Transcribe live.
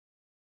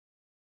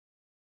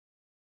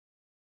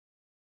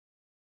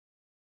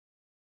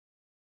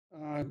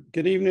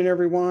Good evening,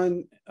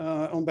 everyone.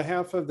 On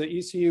behalf of the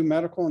ECU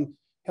Medical and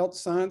Health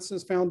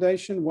Sciences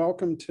Foundation,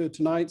 welcome to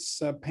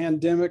tonight's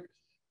pandemic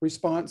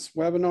response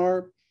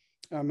webinar.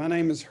 My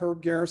name is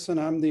Herb Garrison.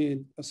 I'm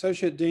the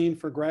Associate Dean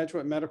for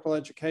Graduate Medical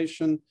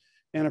Education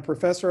and a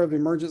Professor of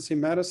Emergency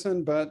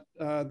Medicine, but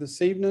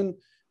this evening,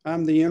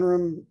 I'm the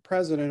interim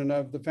president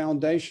of the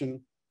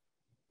foundation,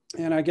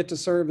 and I get to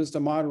serve as the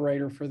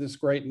moderator for this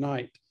great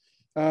night.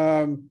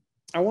 I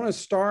want to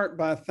start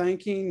by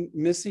thanking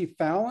Missy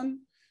Fallon.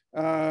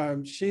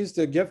 She's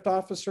the gift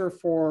officer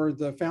for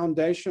the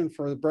foundation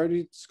for the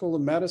Brody School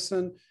of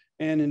Medicine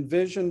and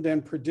envisioned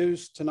and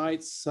produced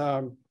tonight's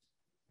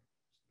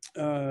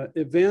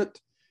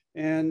event.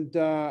 And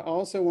I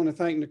also want to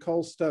thank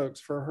Nicole Stokes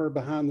for her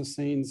behind the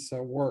scenes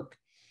work.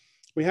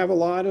 We have a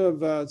lot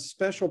of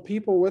special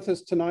people with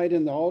us tonight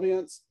in the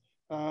audience,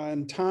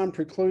 and time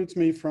precludes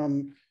me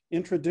from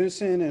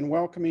introducing and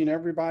welcoming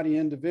everybody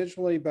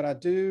individually, but I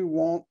do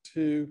want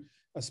to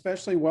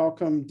especially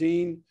welcome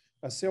Dean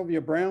Sylvia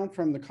Brown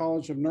from the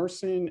College of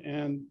Nursing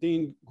and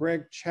Dean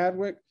Greg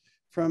Chadwick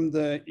from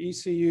the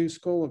ECU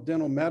School of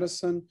Dental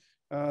Medicine.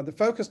 The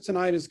focus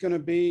tonight is going to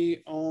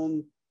be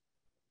on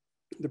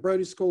the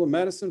Brody School of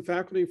Medicine,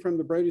 faculty from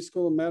the Brody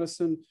School of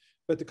Medicine,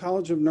 but the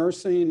College of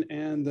Nursing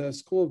and the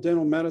School of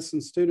Dental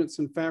Medicine students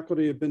and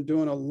faculty have been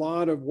doing a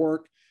lot of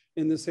work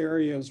in this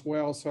area as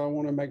well, so I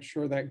want to make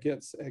sure that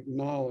gets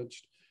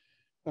acknowledged.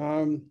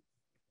 The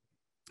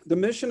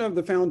mission of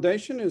the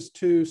foundation is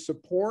to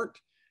support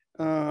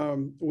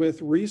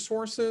with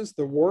resources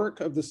the work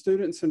of the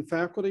students and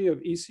faculty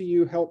of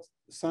ECU Health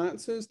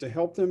Sciences to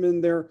help them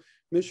in their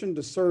mission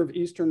to serve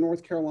Eastern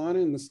North Carolina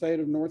and the state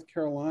of North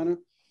Carolina.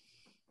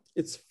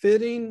 It's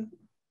fitting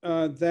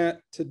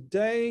that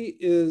today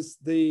is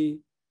the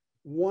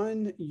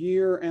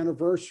 1-year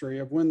anniversary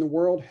of when the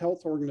World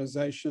Health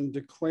Organization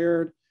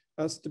declared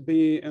us to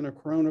be in a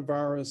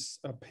coronavirus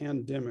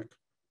pandemic.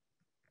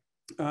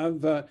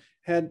 I've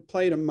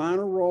played a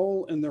minor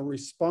role in the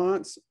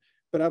response,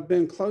 but I've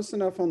been close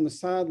enough on the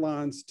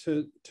sidelines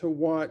to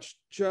watch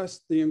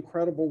just the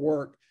incredible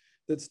work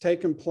that's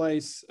taken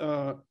place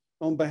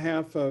on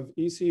behalf of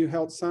ECU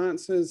Health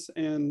Sciences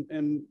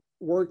and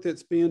work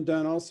that's being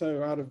done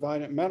also out of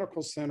Vidant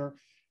Medical Center.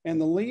 And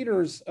the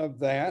leaders of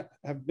that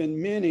have been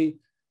many,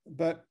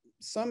 but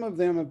some of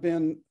them have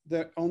been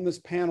on this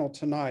panel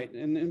tonight,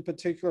 and in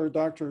particular,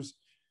 Drs.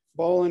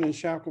 Bolin and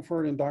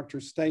Shackelford and Dr.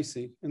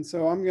 Stacy. And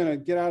so I'm going to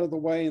get out of the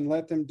way and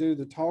let them do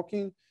the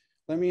talking.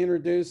 Let me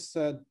introduce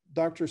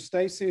Dr.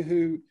 Stacy,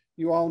 who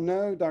you all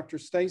know. Dr.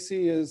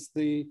 Stacy is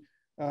the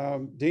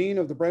Dean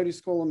of the Brody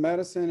School of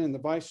Medicine and the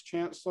Vice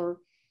Chancellor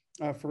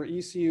for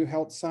ECU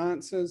Health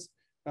Sciences.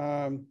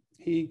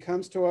 He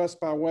comes to us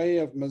by way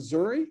of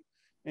Missouri.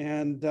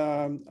 And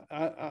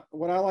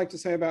what I like to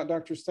say about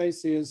Dr.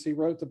 Stacy is he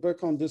wrote the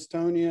book on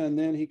dystonia, and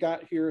then he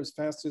got here as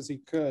fast as he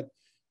could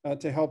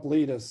to help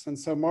lead us. And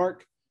so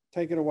Mark,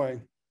 take it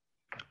away.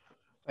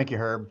 Thank you,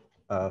 Herb.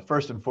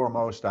 First and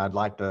foremost, I'd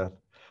like to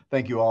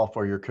thank you all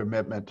for your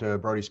commitment to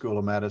Brody School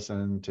of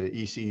Medicine,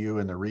 to ECU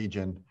in the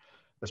region,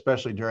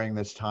 especially during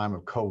this time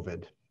of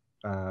COVID.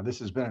 This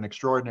has been an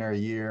extraordinary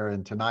year,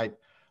 and tonight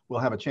we'll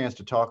have a chance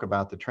to talk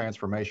about the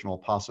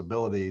transformational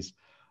possibilities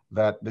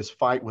that this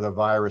fight with a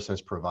virus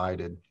has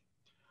provided.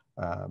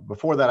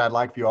 Before that, I'd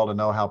like for you all to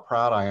know how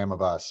proud I am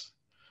of us.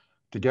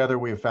 Together,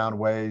 we have found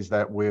ways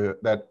that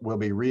we'll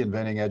be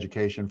reinventing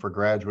education for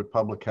graduate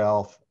public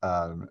health,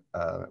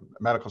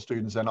 medical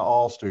students, and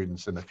all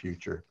students in the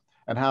future,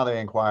 and how they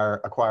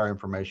acquire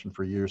information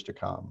for years to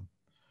come.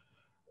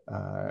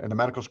 In the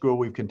medical school,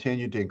 we've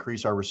continued to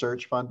increase our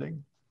research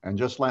funding. And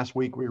just last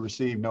week, we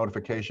received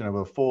notification of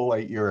a full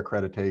 8-year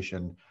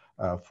accreditation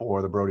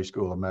for the Brody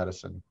School of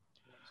Medicine.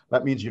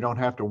 That means you don't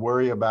have to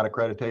worry about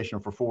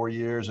accreditation for 4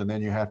 years, and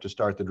then you have to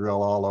start the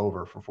drill all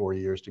over for 4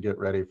 years to get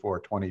ready for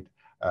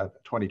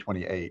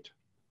 2028.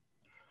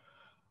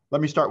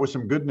 Let me start with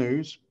some good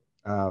news.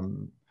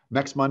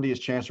 Next Monday is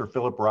Chancellor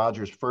Philip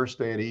Rogers' first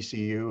day at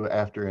ECU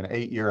after an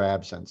 8-year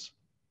absence.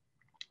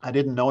 I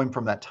didn't know him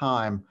from that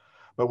time,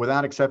 but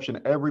without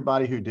exception,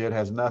 everybody who did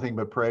has nothing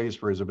but praise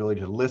for his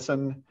ability to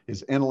listen,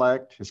 his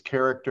intellect, his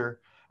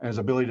character, and his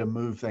ability to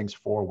move things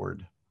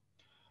forward.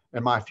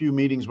 In my few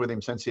meetings with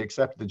him since he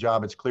accepted the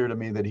job, it's clear to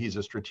me that he's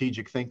a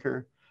strategic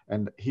thinker,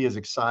 and he is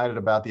excited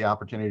about the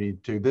opportunity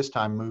to this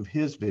time move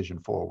his vision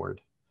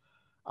forward.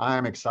 I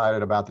am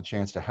excited about the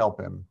chance to help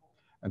him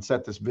and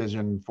set this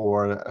vision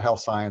for health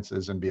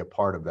sciences and be a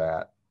part of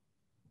that.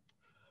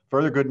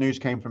 Further good news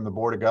came from the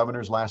Board of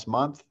Governors last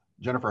month.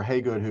 Jennifer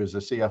Haygood, who is the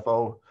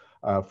CFO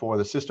for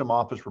the system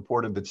office,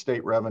 reported that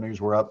state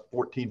revenues were up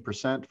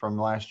 14% from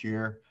last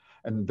year,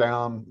 and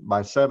down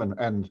by 7%,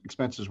 and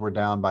expenses were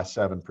down by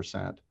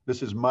 7%.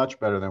 This is much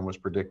better than was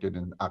predicted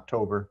in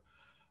October.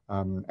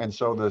 And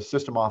so the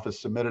system office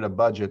submitted a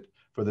budget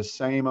for the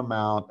same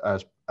amount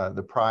as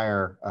the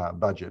prior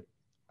budget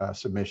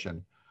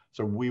submission.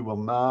 So we will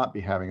not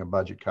be having a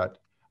budget cut,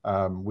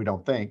 we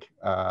don't think,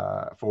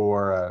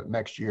 for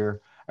next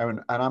year. And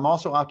I'm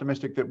also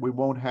optimistic that we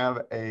won't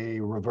have a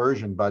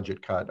reversion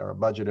budget cut or a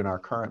budget in our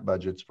current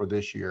budgets for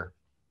this year.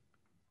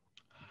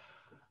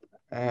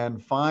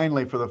 And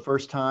finally, for the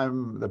first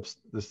time,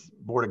 this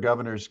Board of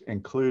Governors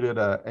included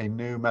a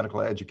new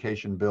medical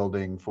education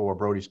building for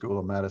Brody School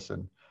of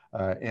Medicine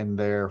in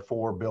their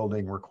 4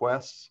 building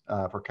requests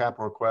for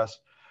capital requests,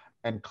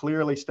 and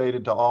clearly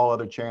stated to all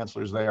other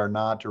chancellors they are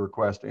not to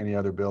request any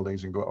other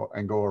buildings and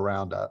go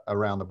around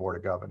the Board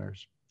of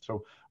Governors.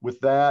 So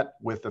with that,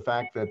 with the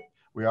fact that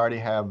we already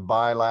have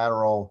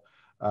bilateral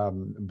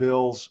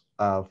bills,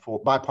 for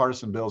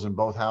bipartisan bills in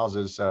both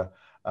houses,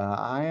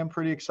 I am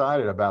pretty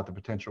excited about the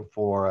potential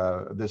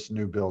for this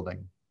new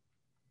building.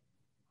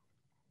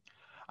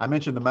 I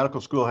mentioned the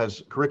medical school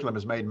curriculum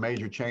has made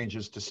major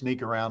changes to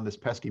sneak around this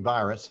pesky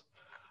virus.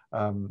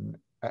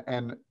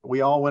 And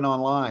we all went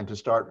online to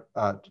start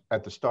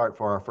at the start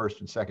for our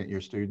first and second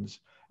year students.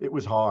 It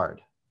was hard.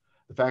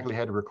 The faculty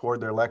had to record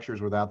their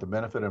lectures without the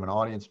benefit of an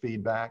audience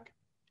feedback.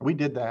 We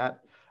did that,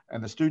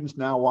 and the students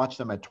now watch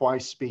them at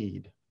twice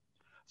speed.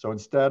 So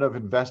instead of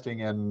investing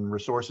in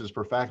resources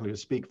for faculty to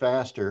speak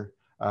faster,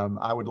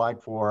 I would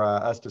like for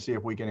us to see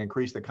if we can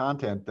increase the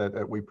content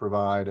that we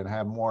provide and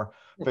have more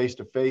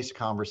face-to-face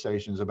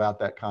conversations about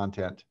that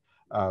content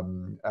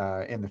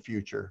in the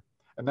future.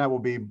 And that will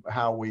be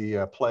how we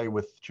play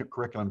with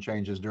curriculum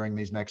changes during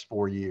these next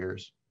 4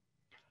 years.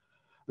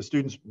 The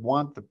students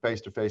want the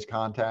face-to-face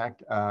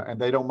contact, and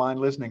they don't mind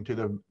listening to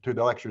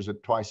the lectures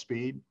at twice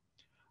speed,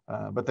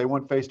 but they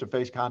want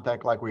face-to-face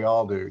contact like we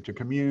all do, to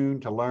commune,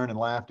 to learn and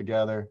laugh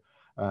together,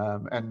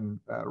 and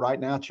right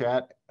now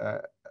chat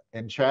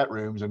in chat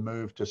rooms and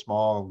move to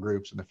small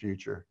groups in the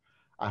future.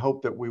 I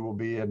hope that we will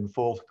be in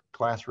full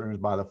classrooms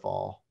by the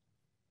fall.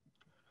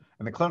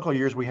 In the clinical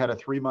years, we had a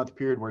 3-month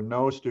period where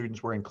no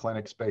students were in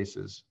clinic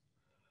spaces.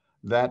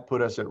 That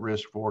put us at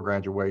risk for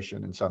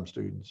graduation in some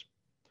students.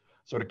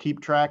 So to keep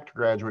track to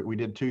graduate, we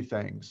did 2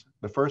 things.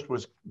 The first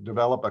was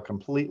develop a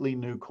completely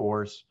new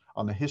course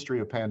on the history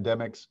of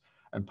pandemics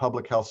and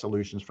public health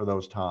solutions for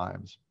those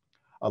times.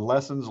 A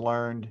lessons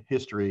learned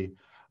history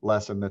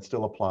lesson that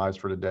still applies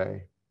for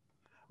today.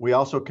 We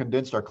also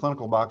condensed our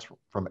clinical blocks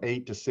from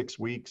 8 to 6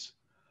 weeks,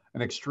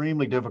 an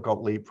extremely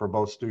difficult leap for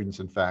both students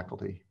and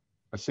faculty.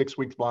 A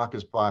 6-week block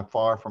is by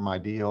far from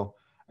ideal,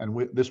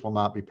 and this will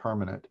not be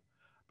permanent.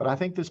 But I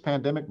think this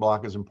pandemic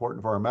block is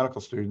important for our medical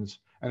students,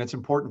 and it's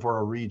important for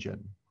our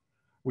region.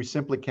 We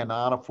simply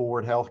cannot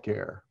afford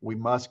healthcare. We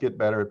must get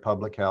better at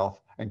public health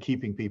and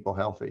keeping people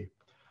healthy,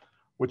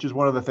 which is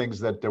one of the things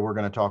that we're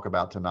going to talk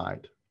about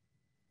tonight.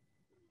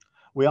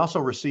 We also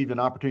received an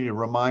opportunity to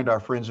remind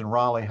our friends in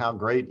Raleigh how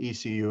great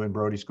ECU and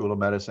Brody School of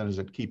Medicine is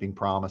at keeping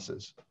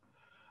promises.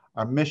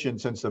 Our mission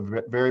since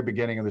the very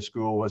beginning of the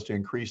school was to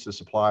increase the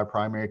supply of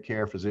primary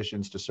care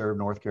physicians to serve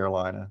North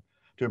Carolina,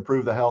 to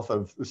improve the health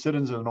of the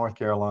citizens of North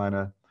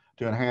Carolina,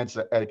 to enhance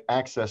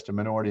access to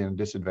minority and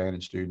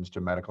disadvantaged students to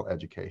medical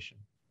education.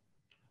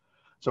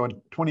 So in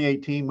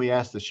 2018, we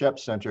asked the Shep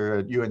Center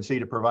at UNC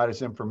to provide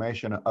us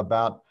information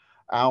about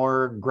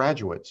our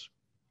graduates.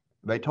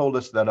 They told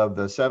us that of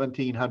the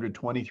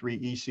 1,723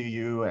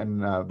 ECU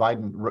and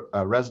Biden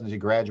residency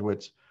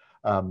graduates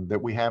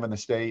that we have in the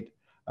state,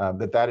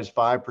 that is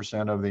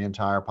 5% of the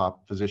entire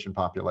physician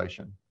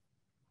population.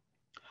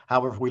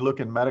 However, if we look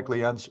in medically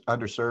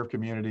underserved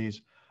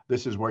communities,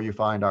 this is where you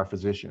find our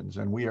physicians,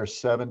 and we are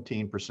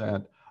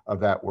 17% of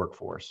that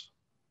workforce.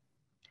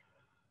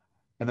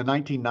 In the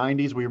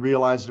 1990s, we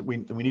realized that we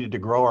needed to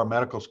grow our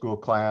medical school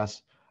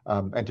class,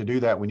 and to do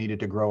that, we needed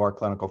to grow our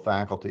clinical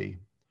faculty.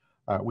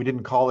 We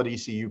didn't call it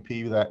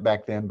ECUP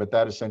back then, but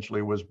that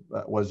essentially was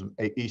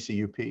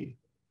ECUP.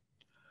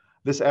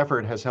 This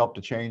effort has helped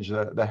to change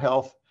the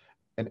health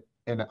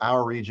in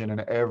our region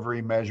in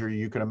every measure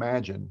you can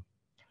imagine.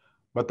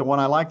 But the one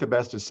I like the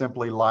best is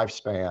simply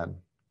lifespan.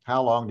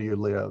 How long do you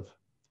live?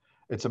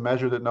 It's a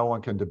measure that no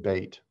one can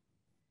debate.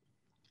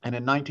 And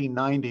in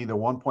 1990, the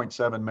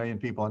 1.7 million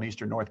people in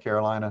Eastern North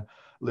Carolina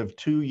lived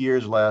 2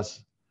 years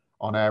less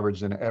on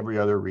average than every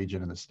other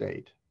region in the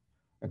state.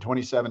 In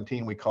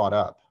 2017, we caught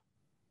up.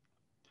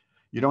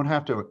 You don't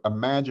have to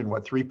imagine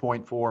what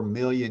 3.4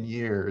 million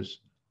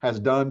years has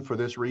done for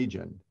this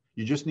region.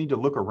 You just need to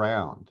look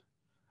around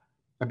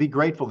and be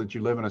grateful that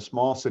you live in a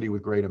small city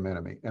with great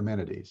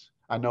amenities.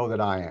 I know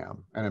that I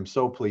am, and I'm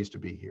so pleased to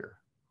be here.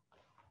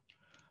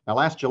 Now,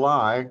 last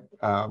July,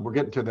 we're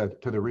getting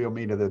to the real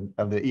meat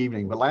of the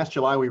evening, but last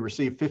July we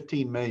received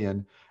 $15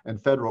 million in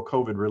federal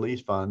COVID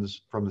relief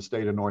funds from the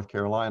state of North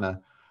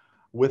Carolina,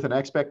 with an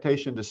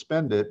expectation to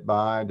spend it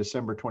by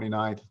December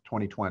 29th,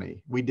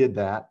 2020. We did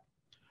that,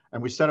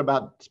 and we set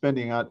about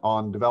spending it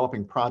on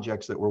developing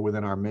projects that were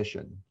within our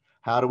mission.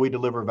 How do we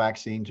deliver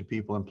vaccine to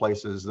people in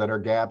places that are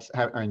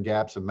in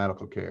gaps of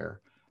medical care?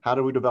 How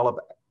do we develop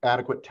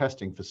adequate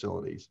testing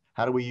facilities?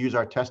 How do we use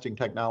our testing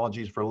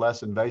technologies for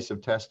less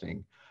invasive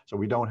testing so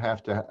we don't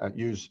have to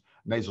use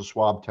nasal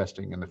swab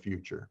testing in the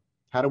future?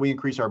 How do we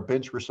increase our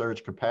bench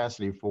research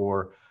capacity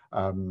for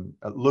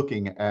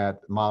looking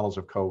at models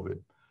of COVID?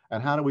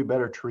 And how do we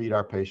better treat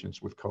our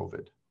patients with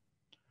COVID?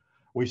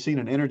 We've seen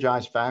an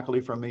energized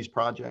faculty from these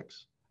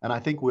projects, and I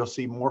think we'll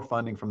see more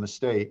funding from the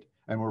state,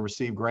 and we'll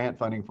receive grant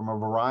funding from a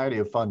variety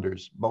of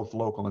funders, both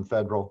local and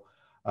federal,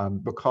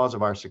 because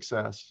of our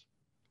success.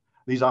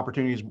 These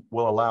opportunities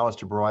will allow us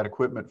to provide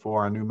equipment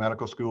for our new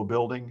medical school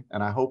building,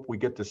 and I hope we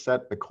get to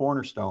set the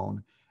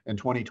cornerstone in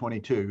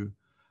 2022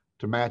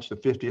 to match the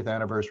 50th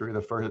anniversary of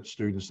the first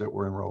students that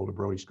were enrolled at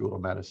Brody School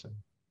of Medicine.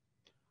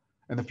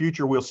 In the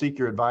future, we'll seek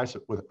your advice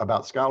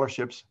about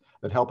scholarships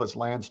that help us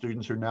land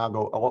students who now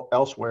go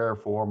elsewhere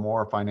for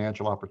more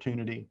financial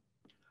opportunity.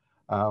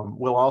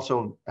 We'll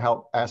also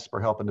ask for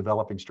help in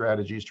developing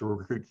strategies to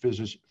recruit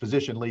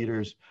physician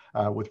leaders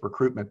with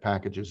recruitment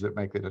packages that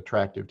make it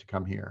attractive to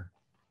come here.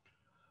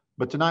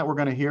 But tonight we're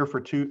going to hear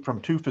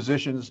from two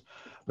physicians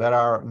that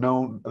are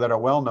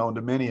well known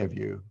to many of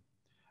you.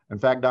 In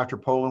fact, Dr.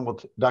 Boland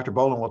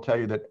will tell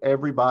you that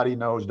everybody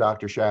knows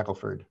Dr.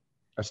 Shackelford,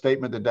 a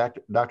statement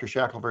that Dr.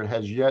 Shackelford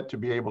has yet to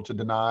be able to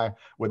deny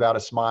without a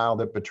smile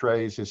that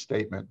betrays his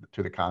statement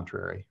to the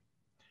contrary.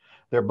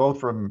 They're both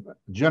from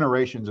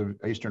generations of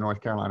Eastern North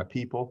Carolina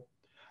people.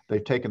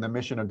 They've taken the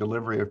mission of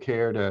delivery of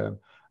care to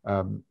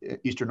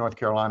Eastern North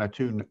Carolina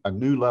to a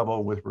new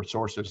level with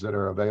resources that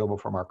are available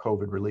from our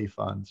COVID relief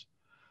funds.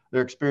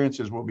 Their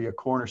experiences will be a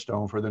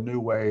cornerstone for the new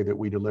way that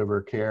we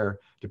deliver care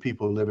to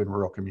people who live in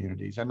rural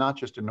communities, and not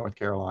just in North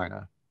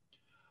Carolina.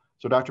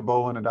 So Dr.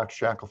 Boland and Dr.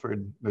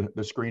 Shackelford,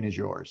 the screen is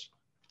yours.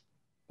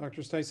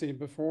 Dr. Stacy,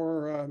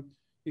 before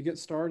you get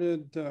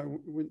started,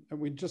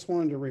 we just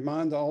wanted to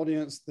remind the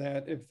audience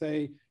that if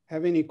they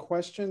have any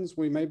questions,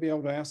 we may be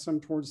able to ask them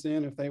towards the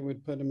end if they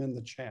would put them in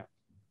the chat.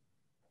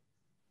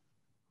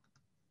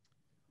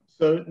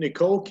 So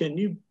Nicole, can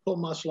you pull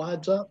my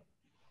slides up?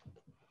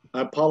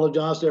 I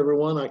apologize to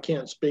everyone. I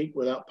can't speak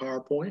without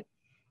PowerPoint.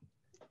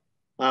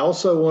 I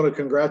also want to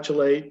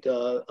congratulate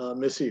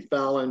Missy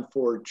Fallon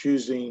for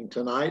choosing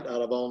tonight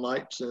out of all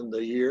nights in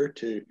the year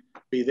to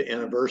be the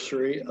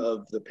anniversary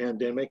of the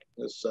pandemic.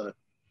 It's a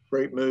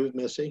great move,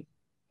 Missy.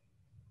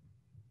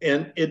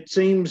 And it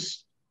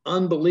seems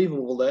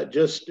unbelievable that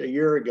just a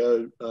year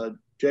ago,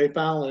 Jay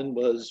Fallon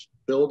was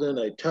building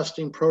a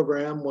testing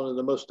program, one of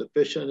the most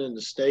efficient in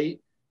the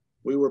state.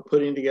 We were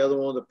putting together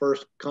one of the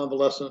first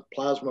convalescent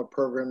plasma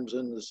programs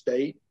in the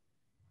state.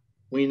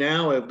 We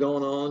now have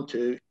gone on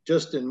to,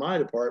 just in my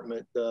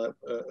department,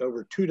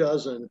 over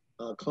 24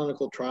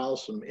 clinical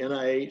trials from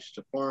NIH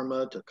to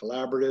pharma to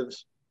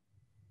collaboratives.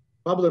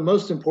 Probably the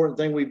most important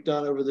thing we've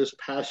done over this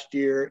past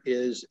year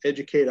is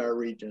educate our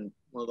region,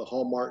 one of the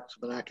hallmarks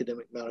of an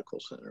academic medical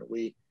center.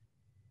 We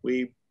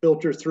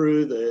filter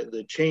through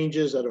the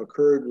changes that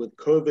occurred with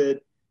COVID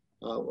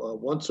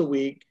once a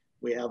week.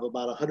 We have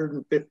about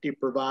 150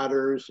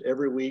 providers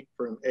every week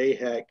from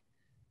AHEC.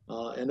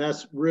 And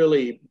that's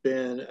really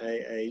been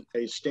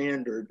a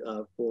standard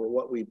for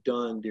what we've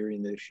done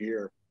during this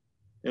year.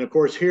 And of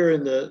course, here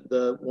in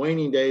the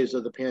waning days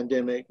of the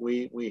pandemic,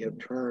 we have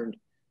turned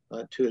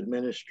to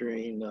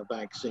administering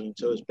vaccines.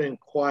 So it's been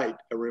quite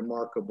a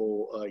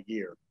remarkable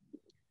year.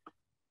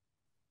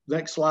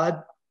 Next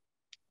slide.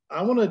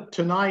 I want to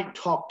tonight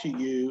talk to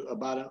you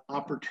about an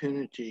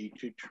opportunity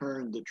to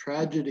turn the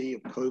tragedy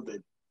of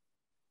COVID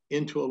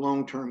into a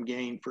long-term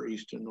gain for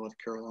Eastern North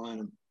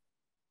Carolina.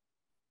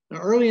 Now,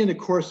 early in the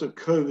course of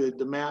COVID,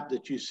 the map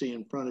that you see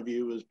in front of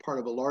you is part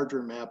of a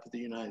larger map of the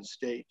United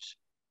States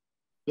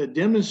that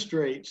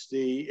demonstrates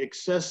the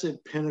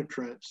excessive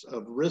penetrance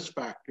of risk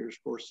factors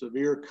for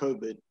severe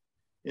COVID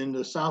in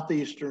the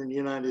southeastern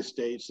United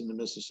States and the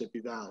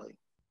Mississippi Valley.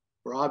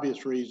 For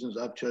obvious reasons,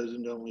 I've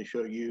chosen to only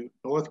show you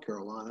North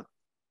Carolina.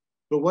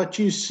 But what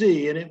you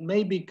see, and it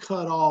may be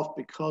cut off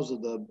because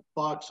of the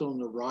box on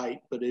the right,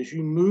 but as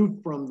you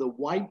move from the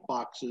white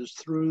boxes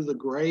through the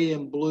gray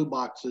and blue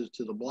boxes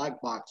to the black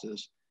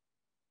boxes,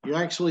 you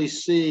actually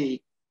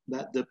see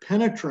that the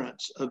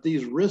penetrance of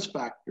these risk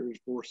factors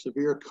for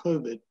severe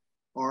COVID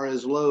are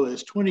as low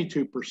as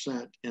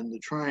 22% in the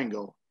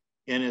triangle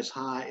and as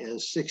high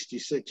as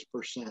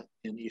 66%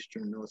 in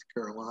Eastern North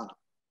Carolina.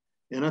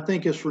 And I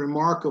think it's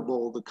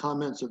remarkable, the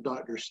comments of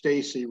Dr.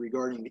 Stacy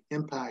regarding the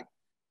impact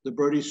the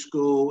Brody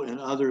School and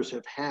others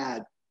have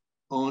had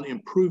on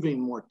improving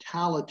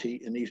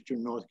mortality in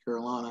Eastern North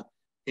Carolina.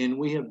 And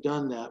we have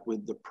done that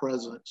with the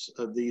presence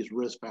of these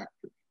risk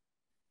factors.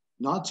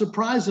 Not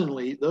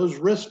surprisingly, those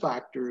risk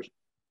factors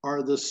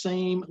are the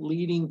same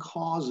leading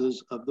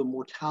causes of the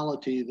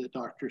mortality that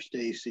Dr.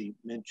 Stacy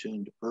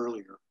mentioned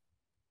earlier.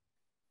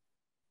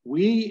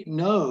 We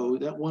know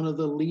that one of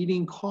the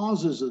leading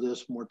causes of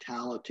this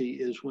mortality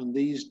is when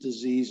these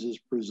diseases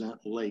present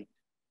late.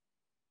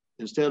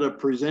 Instead of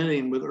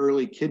presenting with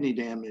early kidney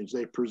damage,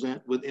 they present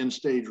with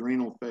end-stage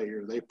renal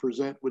failure. They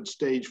present with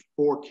stage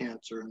 4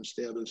 cancer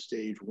instead of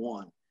stage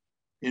 1.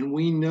 And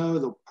we know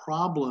the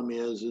problem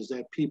is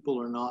that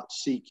people are not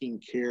seeking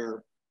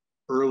care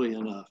early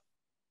enough.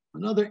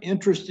 Another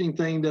interesting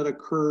thing that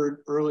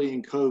occurred early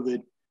in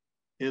COVID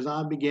is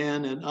I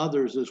began, and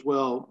others as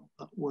well,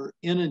 were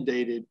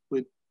inundated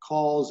with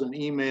calls and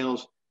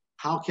emails.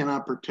 How can I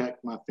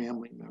protect my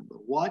family member?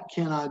 What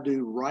can I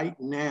do right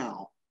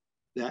now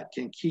that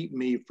can keep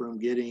me from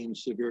getting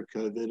severe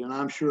COVID? And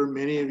I'm sure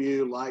many of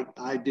you, like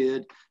I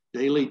did,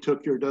 daily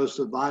took your dose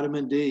of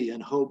vitamin D in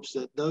hopes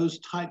that those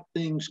type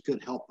things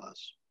could help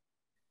us.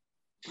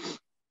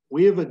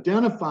 We have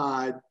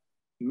identified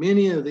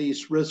many of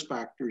these risk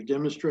factors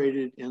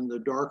demonstrated in the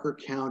darker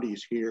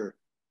counties here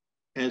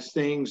as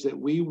things that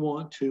we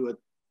want to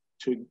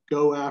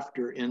go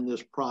after in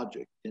this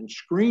project and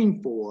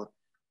screen for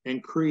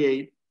and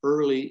create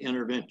early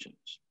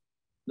interventions.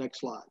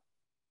 Next slide.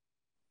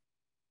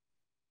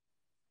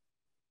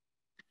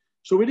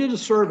 So we did a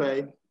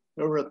survey,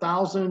 over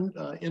 1,000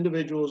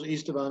 individuals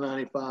east of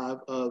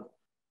I-95 of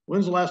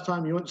when's the last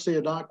time you went to see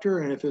a doctor,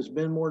 and if it's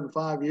been more than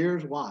 5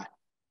 years, why?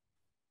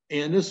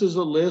 And this is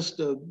a list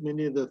of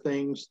many of the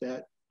things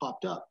that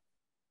popped up.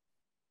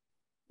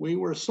 We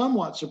were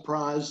somewhat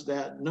surprised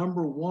that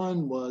number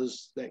one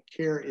was that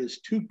care is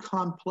too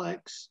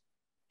complex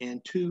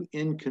and too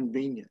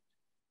inconvenient.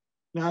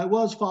 Now, it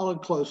was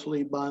followed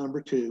closely by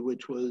number two,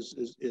 which was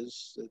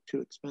is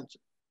too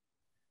expensive.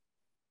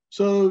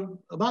 So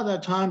about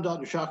that time,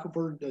 Dr.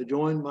 Shackelford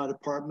joined my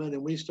department,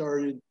 and we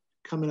started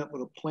coming up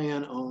with a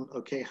plan on,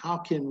 okay, how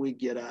can we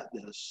get at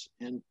this?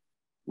 And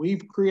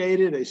we've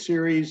created a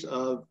series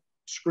of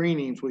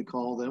screenings, we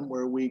call them,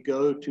 where we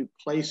go to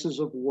places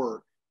of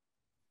work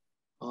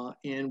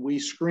and we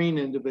screen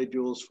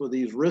individuals for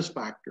these risk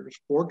factors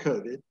for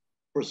COVID,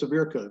 for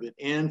severe COVID,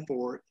 and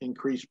for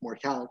increased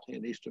mortality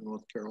in Eastern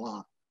North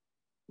Carolina.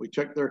 We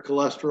check their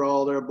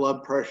cholesterol, their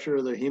blood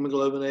pressure, their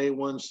hemoglobin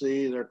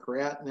A1C, their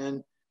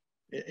creatinine,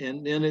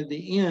 and then at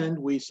the end,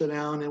 we sit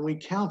down and we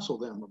counsel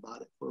them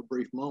about it for a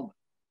brief moment.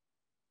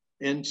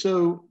 And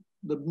so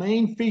the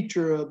main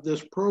feature of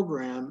this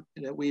program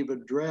that we've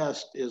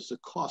addressed is the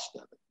cost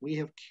of it. We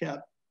have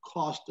kept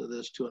cost of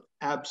this to an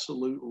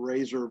absolute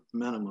razor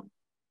minimum.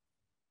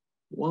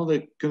 One of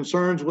the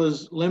concerns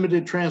was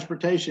limited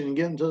transportation and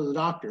getting to the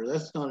doctor.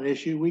 That's not an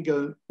issue. We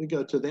go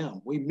to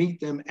them. We meet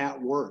them at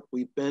work.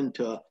 We've been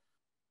to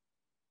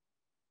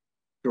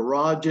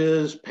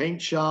garages, paint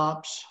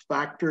shops,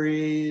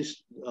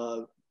 factories,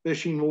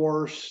 fishing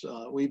wharfs.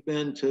 We've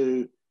been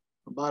to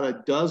about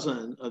a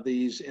dozen of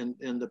these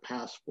in the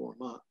past 4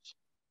 months.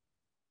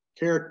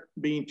 Care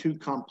being too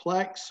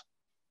complex,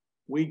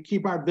 we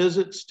keep our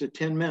visits to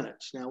 10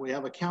 minutes. Now we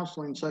have a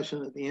counseling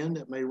session at the end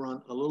that may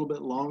run a little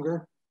bit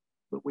longer,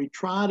 but we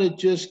try to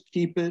just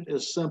keep it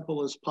as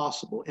simple as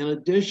possible. In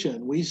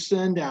addition, we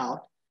send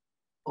out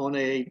on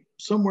a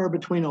somewhere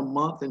between a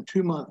month and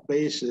 2 month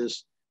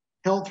basis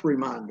health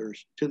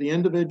reminders to the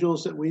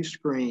individuals that we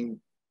screen,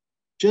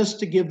 just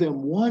to give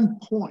them 1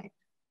 point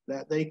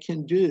that they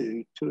can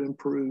do to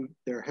improve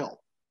their health.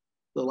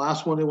 The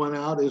last one that went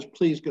out is,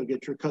 please go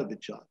get your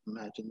COVID shot.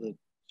 Imagine the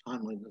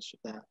timeliness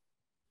of that.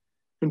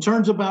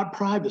 Concerns about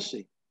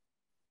privacy.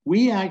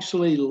 We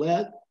actually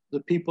let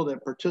the people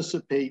that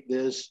participate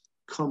this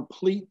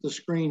complete the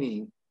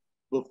screening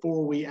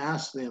before we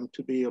ask them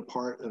to be a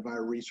part of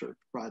our research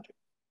project.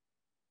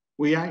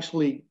 We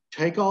actually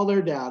take all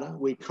their data,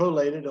 we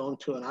collate it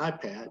onto an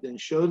iPad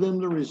and show them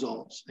the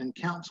results and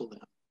counsel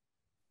them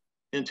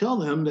and tell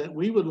them that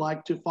we would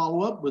like to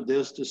follow up with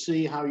this to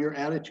see how your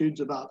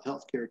attitudes about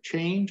healthcare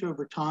change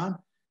over time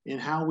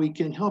and how we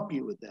can help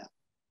you with that.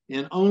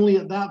 And only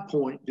at that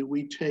point do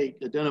we take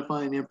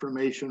identifying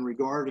information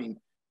regarding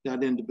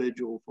that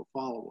individual for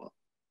follow-up.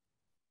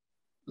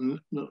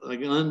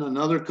 Again,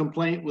 another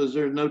complaint was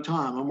there's no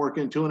time. I'm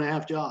working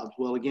 2.5 jobs.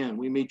 Well, again,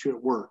 we meet you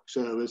at work.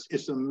 So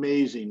it's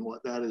amazing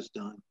what that has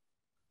done.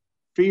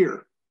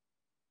 Fear.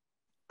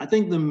 I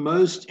think the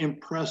most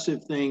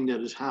impressive thing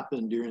that has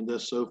happened during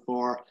this so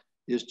far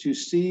is to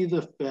see the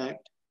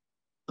effect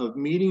of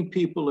meeting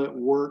people at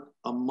work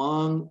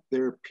among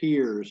their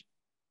peers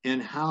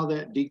and how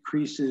that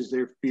decreases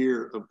their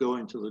fear of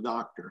going to the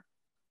doctor.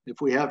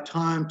 If we have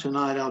time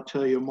tonight, I'll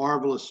tell you a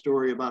marvelous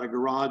story about a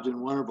garage in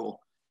Winterville,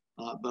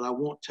 but I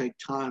won't take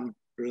time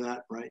for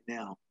that right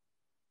now.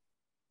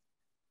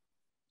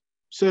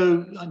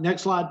 So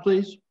next slide,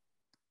 please.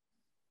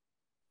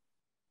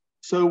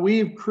 So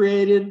we've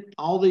created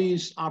all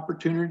these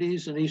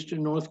opportunities in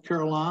Eastern North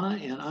Carolina,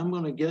 and I'm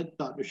going to get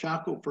Dr.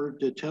 Shackelford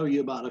to tell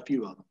you about a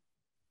few of them.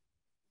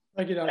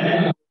 Thank you,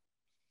 Dr.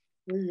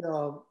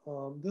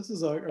 This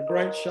is a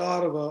great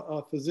shot of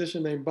a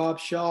physician named Bob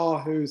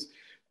Shaw, who's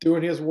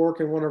doing his work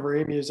in one of our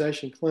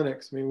immunization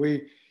clinics. I mean,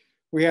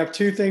 we have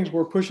two things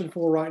we're pushing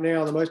for right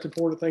now. The most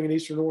important thing in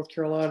Eastern North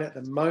Carolina at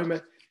the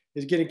moment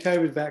is getting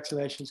COVID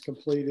vaccinations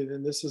completed.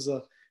 And this is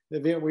an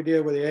event we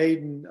did with the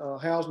Aden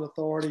Housing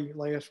Authority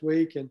last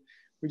week. And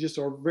we just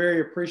are very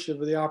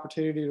appreciative of the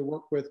opportunity to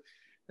work with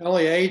not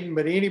only Aden,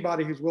 but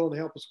anybody who's willing to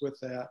help us with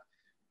that.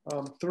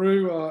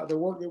 Through the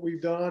work that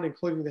we've done,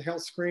 including the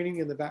health screening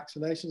and the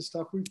vaccination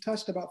stuff, we've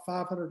touched about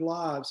 500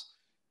 lives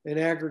in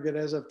aggregate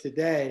as of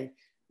today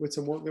with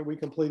some work that we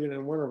completed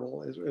in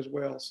Winterville as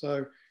well.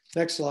 So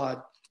next slide.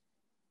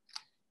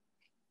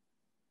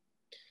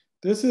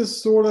 This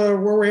is sort of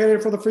where we're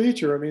headed for the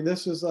future. I mean,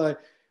 this is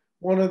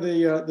one of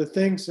the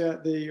things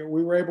that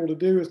we were able to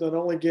do is not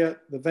only get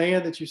the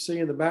van that you see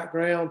in the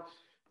background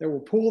that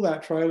will pull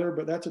that trailer,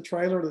 but that's a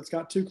trailer that's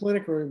got 2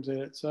 clinic rooms in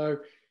it. So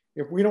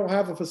if we don't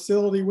have a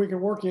facility we can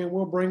work in,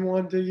 we'll bring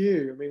one to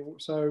you. I mean,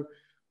 so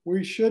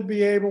we should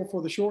be able,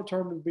 for the short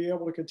term, to be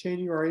able to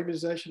continue our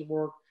immunization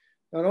work,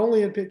 not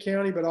only in Pitt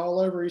County, but all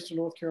over Eastern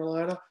North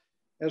Carolina.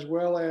 as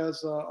well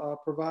as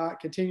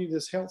continue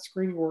this health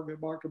screening work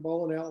that Dr.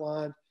 Bolin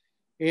outlined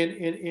in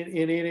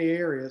any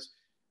areas.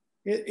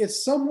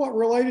 It's somewhat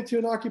related to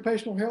an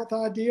occupational health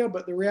idea,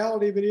 but the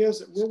reality of it is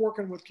that we're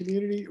working with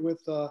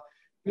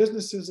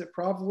businesses that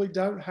probably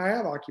don't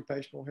have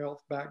occupational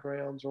health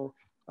backgrounds or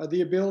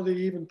the ability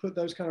to even put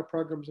those kind of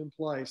programs in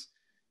place.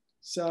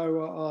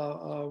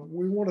 So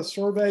we want to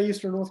survey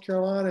Eastern North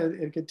Carolina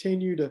and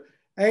continue to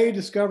A,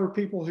 discover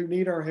people who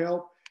need our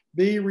help,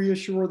 B,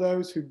 reassure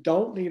those who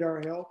don't need our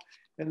help,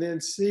 and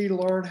then C,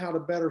 learn how to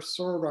better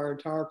serve our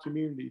entire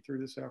community through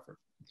this effort.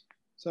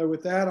 So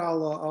with that,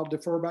 I'll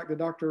defer back to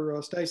Dr.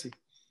 Stacy.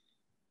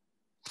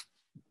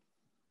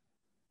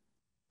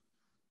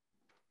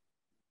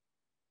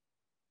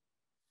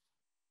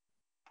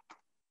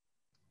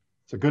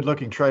 It's a good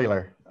looking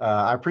trailer.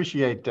 I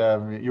appreciate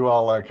you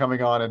all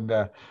coming on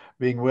and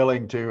being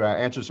willing to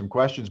answer some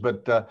questions.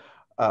 But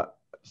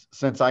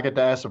since I get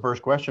to ask the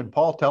first question,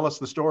 Paul, tell us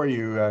the story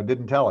you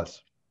didn't tell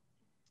us.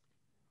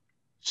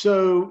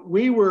 So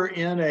we were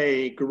in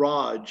a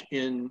garage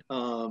in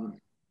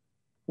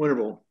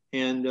Winterville.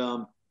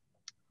 And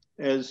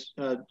as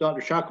Dr.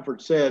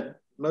 Shackelford said,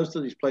 most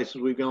of these places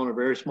we've gone are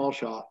very small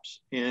shops.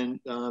 And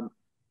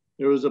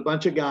there was a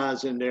bunch of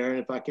guys in there. And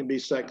if I can be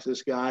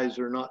sexist, guys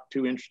are not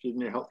too interested in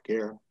their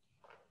healthcare.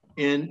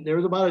 And there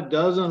was about a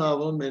dozen of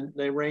them, and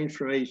they ranged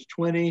from age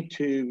 20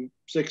 to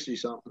 60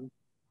 something.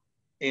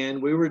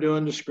 And we were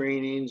doing the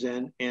screenings,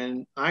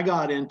 and I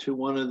got into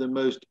one of the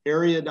most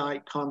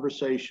erudite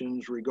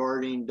conversations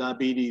regarding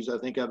diabetes I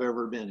think I've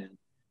ever been in.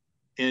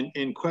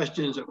 And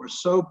questions that were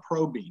so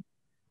probing,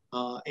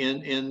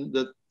 and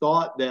the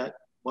thought that,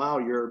 wow,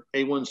 your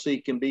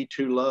A1C can be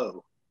too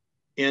low.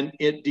 And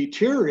it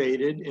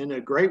deteriorated in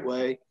a great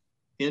way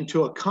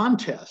into a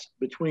contest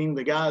between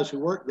the guys who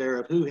worked there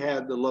of who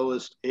had the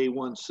lowest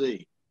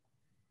A1C.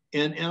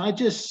 And I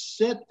just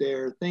sit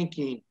there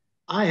thinking,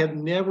 I have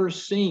never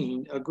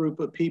seen a group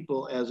of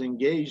people as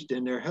engaged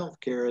in their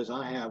healthcare as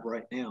I have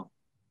right now.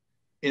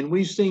 And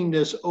we've seen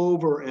this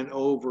over and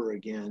over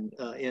again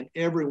in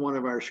every one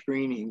of our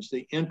screenings,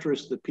 the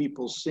interest that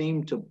people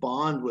seem to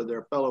bond with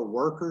their fellow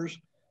workers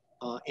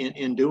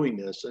in doing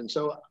this. And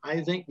so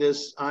I think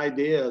this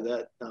idea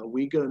that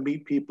we go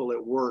meet people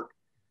at work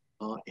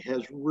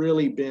has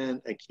really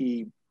been a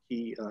key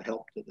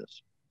help to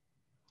this.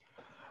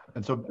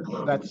 And so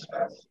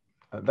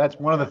that's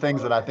one of the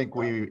things that I think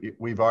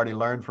we've already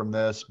learned from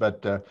this,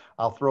 but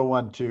I'll throw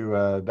one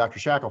to Dr.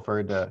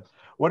 Shackelford.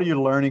 What are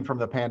you learning from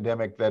the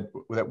pandemic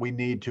that we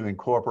need to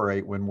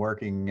incorporate when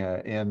working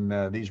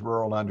in these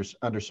rural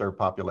underserved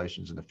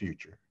populations in the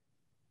future?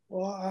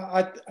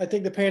 Well, I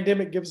think the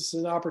pandemic gives us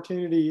an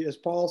opportunity, as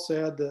Paul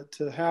said,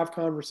 to have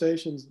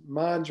conversations.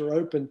 Minds are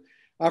open.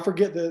 I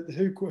forget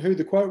who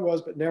the quote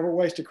was, but never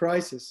waste a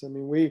crisis. I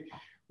mean,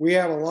 we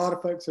have a lot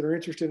of folks that are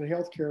interested in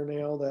healthcare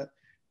now that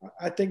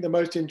I think the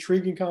most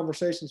intriguing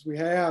conversations we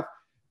have,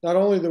 not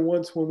only the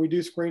ones when we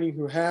do screening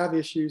who have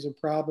issues and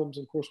problems,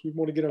 of course, we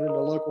want to get them into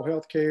local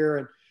healthcare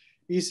and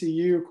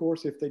ECU, of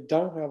course, if they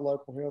don't have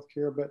local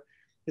healthcare, but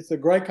it's the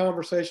great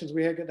conversations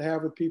we get to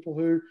have with people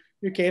who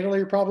candidly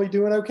are probably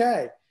doing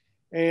okay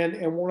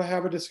and want to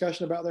have a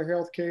discussion about their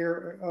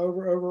healthcare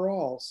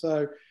overall.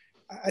 So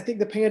I think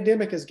the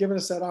pandemic has given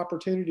us that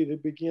opportunity to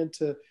begin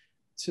to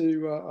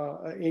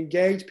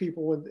engage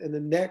people in the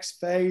next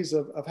phase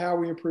of how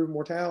we improve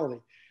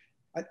mortality.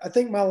 I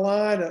think my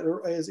line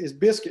is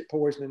biscuit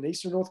poisoning.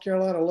 Eastern North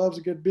Carolina loves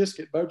a good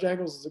biscuit.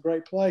 Bojangles is a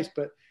great place,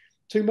 but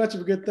too much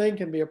of a good thing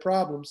can be a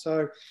problem.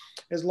 So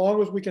as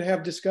long as we can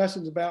have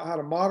discussions about how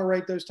to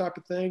moderate those type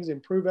of things,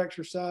 improve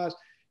exercise,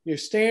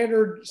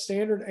 standard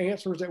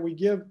answers that we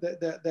give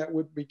that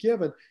would be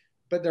given,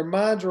 but their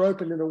minds are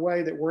open in a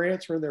way that we're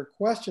answering their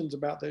questions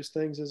about those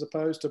things as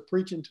opposed to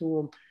preaching to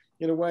them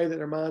in a way that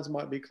their minds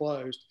might be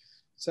closed.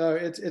 So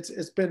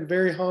it's been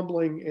very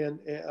humbling and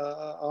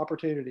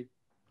opportunity.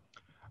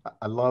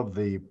 I love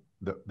the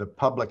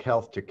public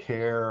health to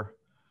care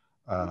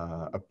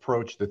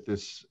approach that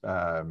this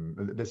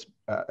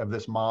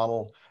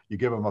model. You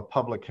give them a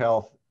public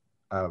health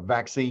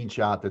vaccine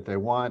shot that they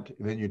want,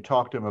 then you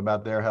talk to them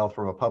about their health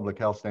from a public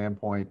health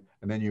standpoint,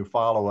 and then you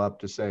follow up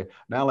to say,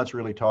 now let's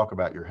really talk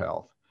about your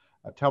health.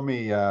 Tell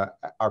me,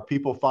 are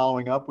people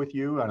following up with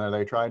you, and are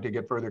they trying to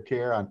get further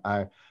care?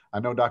 I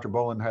know Dr.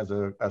 Bolin has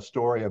a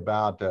story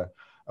about a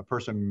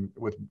person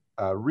with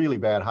really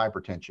bad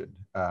hypertension,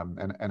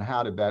 and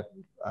how did that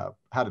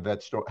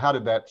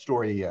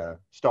story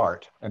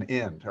start and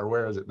end, or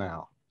where is it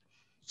now?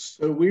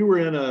 So we were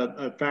in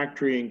a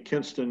factory in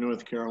Kinston,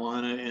 North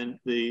Carolina, and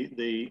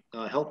the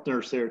health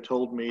nurse there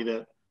told me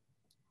that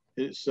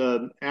it's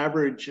an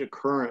average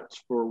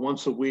occurrence for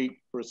once a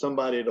week for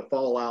somebody to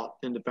fall out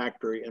in the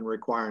factory and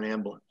require an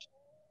ambulance.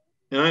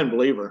 And I didn't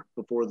believe her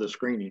before the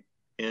screening.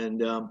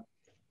 And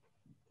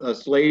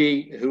this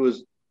lady who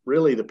was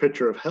really the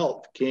picture of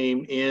health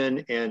came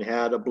in and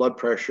had a blood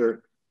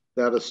pressure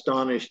that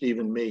astonished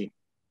even me.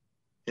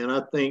 And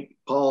I think,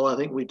 Paul,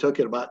 we took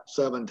it about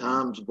 7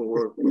 times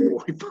before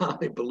we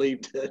finally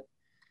believed it.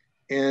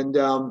 And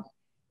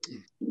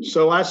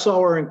So I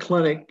saw her in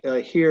clinic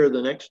here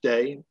the next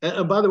day.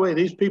 And by the way,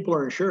 these people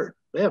are insured.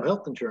 They have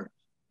health insurance.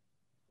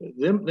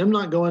 Them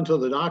not going to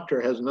the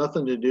doctor has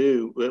nothing to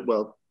do with,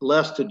 well,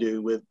 less to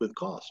do with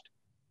cost.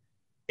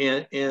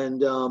 And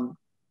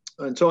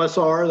so I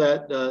saw her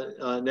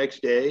that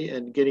next day.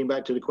 And getting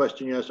back to the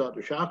question you asked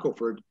Dr.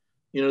 Shackelford,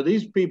 you know,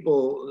 these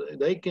people,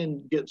 they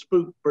can get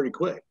spooked pretty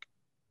quick.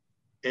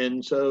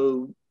 And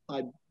so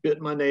I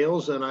bit my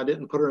nails and I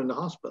didn't put her in the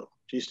hospital.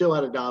 She still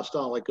had a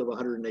diastolic of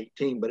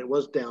 118, but it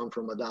was down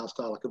from a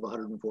diastolic of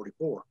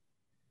 144.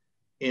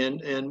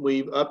 And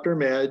we've upped her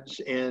meds,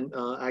 and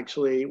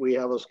actually we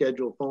have a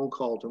scheduled phone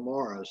call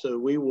tomorrow. So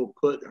we will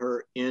put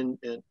her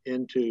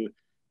into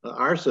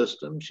our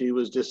system. She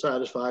was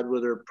dissatisfied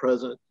with her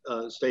present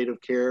state of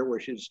care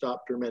where she'd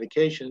stopped her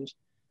medications.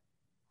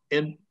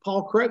 And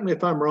Paul, correct me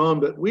if I'm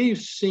wrong, but we've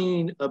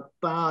seen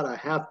about a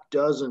half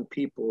dozen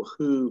people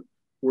who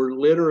were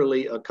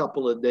literally a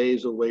couple of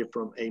days away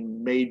from a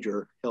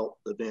major health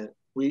event.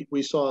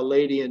 We saw a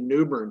lady in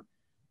New Bern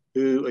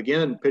who,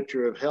 again,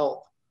 picture of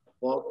health,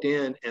 walked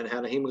in and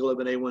had a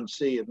hemoglobin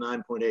A1C of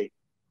 9.8.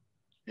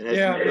 And had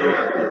no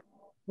idea.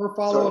 Her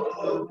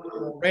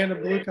follow-up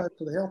random glucose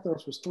for the health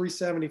nurse was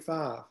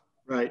 375.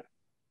 Right.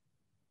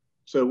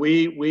 So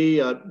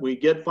we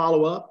get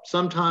follow-up.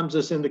 Sometimes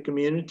it's in the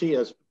community,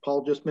 as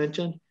Paul just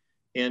mentioned,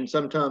 and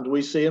sometimes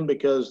we see them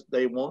because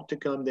they want to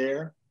come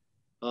there.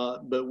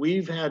 But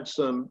we've had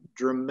some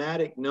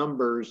dramatic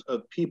numbers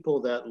of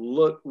people that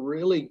look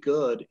really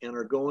good and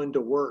are going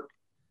to work.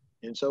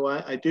 And so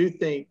I do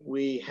think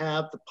we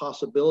have the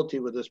possibility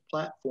with this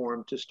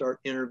platform to start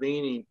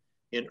intervening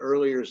in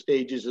earlier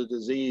stages of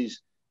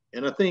disease.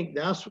 And I think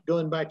that's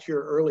going back to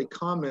your early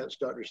comments,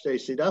 Dr.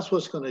 Stacy, that's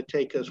what's going to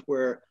take us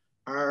where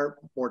our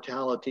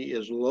mortality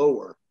is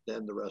lower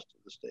than the rest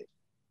of the state.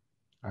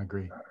 I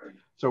agree.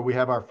 So we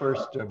have our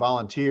first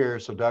volunteer.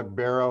 So Doug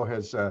Barrow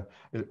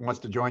wants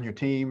to join your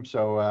team.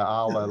 So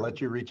I'll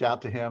let you reach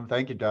out to him.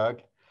 Thank you,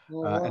 Doug.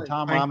 Right. And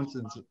Tom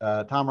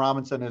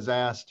Robinson has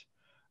asked,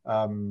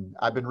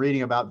 I've been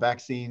reading about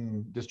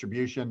vaccine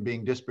distribution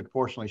being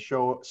disproportionately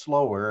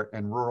slower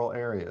in rural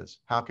areas.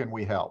 How can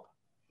we help?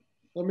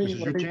 This is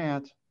your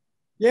chance.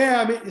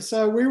 Yeah, I mean,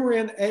 so we were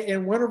in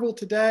Winterville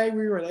today.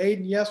 We were in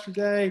Aden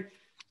yesterday.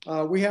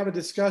 We have a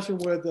discussion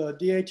with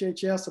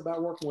DHHS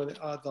about working with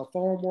the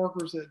farm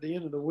workers at the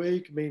end of the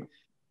week. I mean,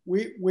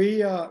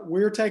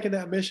 we're taking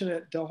that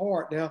mission to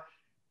heart. Now,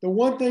 the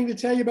one thing to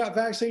tell you about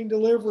vaccine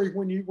delivery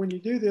when you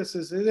do this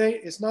is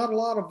it's not a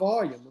lot of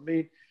volume. I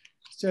mean,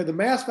 so the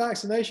mass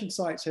vaccination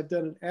sites have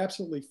done an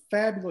absolutely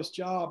fabulous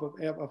job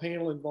of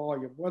handling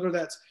volume, whether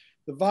that's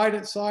the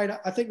Vidant site.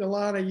 I think the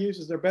line I use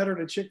is they're better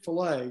than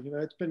Chick-fil-A. You know,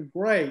 it's been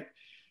great.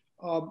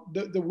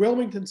 The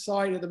Wilmington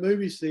site at the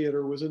movie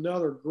theater was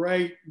another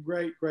great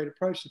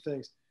approach to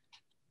things.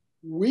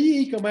 We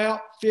eke them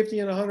out 50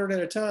 and 100 at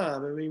a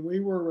time. I mean, we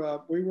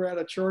were at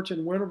a church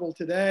in Winterville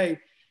today,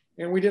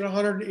 and we did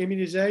 100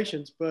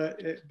 immunizations, but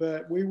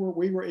we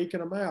were eking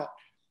them out.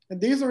 And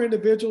these are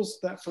individuals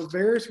that, for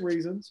various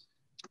reasons,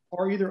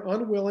 are either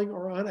unwilling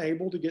or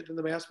unable to get to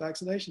the mass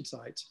vaccination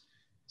sites.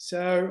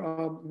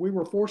 So we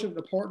were fortunate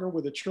to partner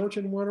with a church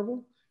in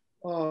Winterville.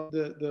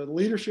 The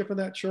leadership in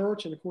that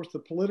church, and of course the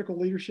political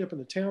leadership in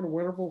the town of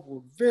Winterville,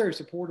 were very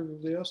supportive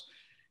of this.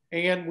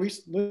 And we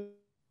lived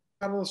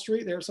out on the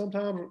street there,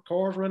 sometimes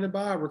cars running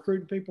by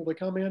recruiting people to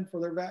come in for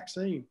their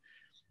vaccine.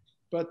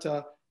 But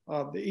the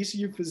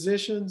ECU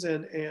physicians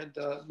and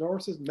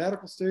nurses,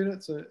 medical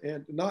students,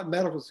 and not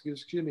medical,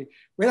 excuse me,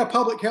 we had a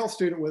public health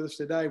student with us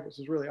today, which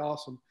is really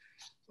awesome.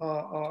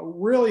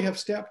 Really have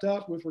stepped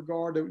up with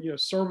regard to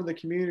serving the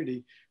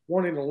community,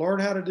 wanting to learn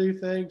how to do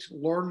things,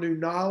 learn new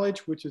knowledge,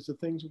 which is the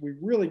things that we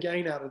really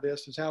gain out of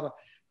this, is how to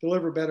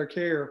deliver better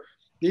care.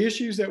 The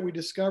issues that we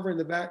discover in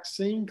the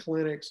vaccine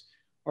clinics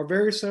are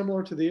very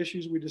similar to the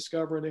issues we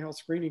discover in the health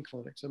screening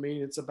clinics. I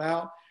mean, it's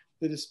about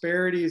the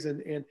disparities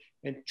and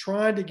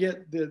trying to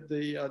get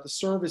the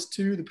service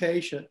to the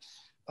patient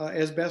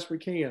as best we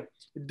can.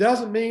 It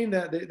doesn't mean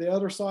that the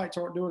other sites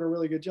aren't doing a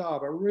really good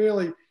job. I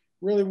really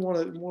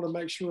want to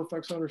make sure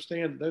folks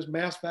understand that those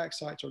mass vac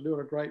sites are doing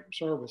a great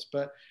service,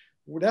 but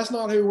that's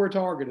not who we're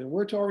targeting.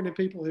 We're targeting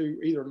people who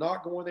either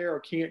not going there or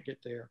can't get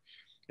there.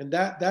 And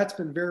that's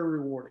been very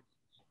rewarding.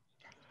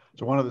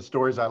 So one of the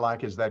stories I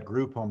like is that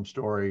group home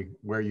story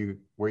where you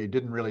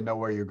didn't really know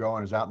where you're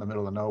going, is out in the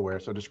middle of nowhere.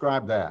 So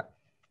describe that.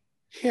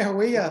 Yeah,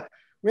 we had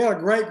a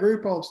great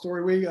group home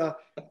story.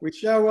 We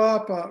show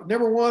up.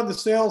 Number one, the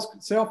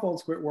cell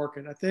phones quit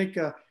working. I think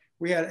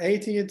we had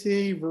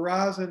AT&T,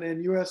 Verizon,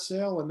 and US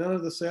Cell, and none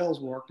of the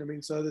cells worked. I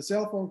mean, so the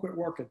cell phone quit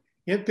working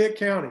in Pitt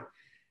County.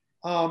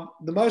 The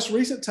most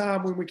recent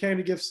time when we came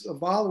to give a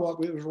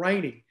follow-up, it was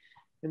raining.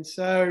 And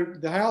so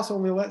the house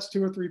only lets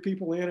 2 or 3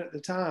 people in at the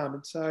time.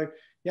 And so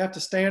you have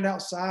to stand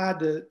outside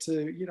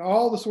to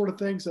all the sort of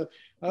things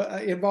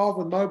involved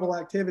with mobile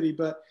activity.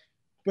 But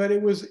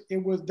it was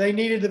they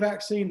needed the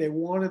vaccine. They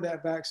wanted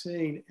that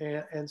vaccine.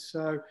 And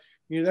so,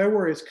 they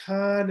were as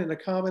kind and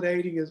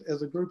accommodating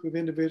as a group of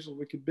individuals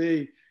we could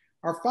be.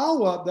 Our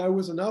follow-up, though,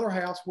 was another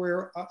house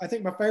where I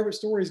think my favorite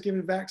story is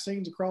giving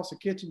vaccines across the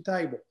kitchen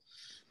table,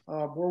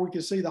 where we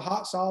can see the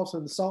hot sauce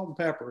and the salt and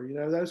pepper, you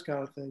know, those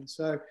kind of things.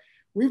 So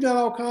we've done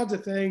all kinds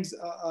of things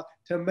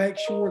to make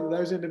sure that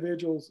those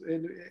individuals,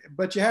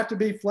 but you have to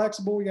be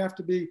flexible. You have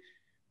to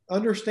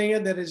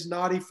understand that it's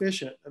not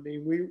efficient. I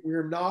mean,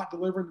 we're not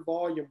delivering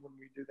volume when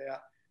we do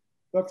that.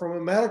 But from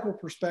a medical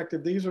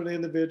perspective, these are the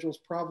individuals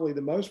probably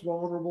the most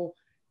vulnerable.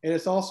 And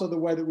it's also the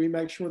way that we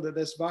make sure that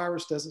this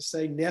virus doesn't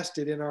stay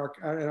nested in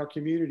our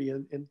community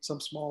in some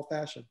small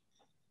fashion.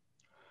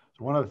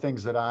 So one of the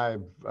things that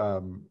I've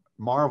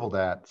marveled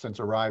at since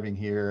arriving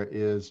here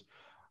is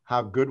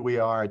how good we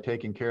are at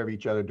taking care of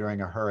each other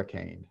during a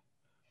hurricane.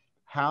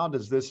 How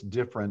does this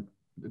differ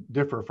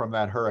from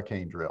that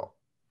hurricane drill?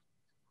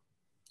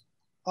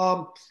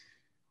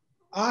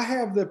 I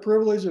have the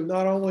privilege of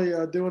not only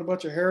doing a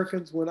bunch of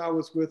hurricanes when I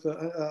was with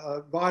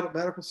a Vidant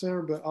Medical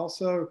Center, but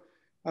also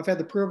I've had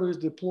the privilege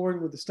of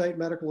deploying with the State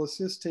Medical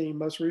Assist Team,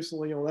 most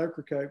recently on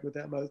Ocracoke with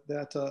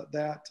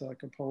that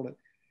component.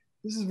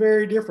 This is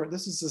very different.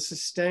 This is a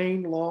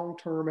sustained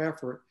long-term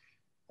effort.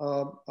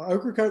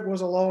 Ocracoke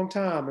was a long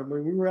time. I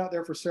mean, we were out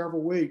there for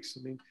several weeks.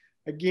 I mean,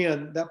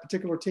 again, that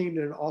particular team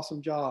did an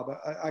awesome job.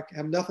 I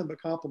have nothing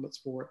but compliments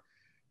for it.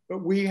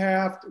 But we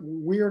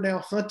are now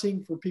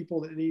hunting for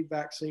people that need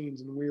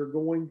vaccines, and we are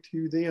going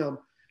to them,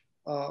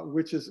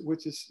 which is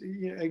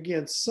you know,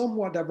 again,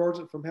 somewhat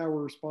divergent from how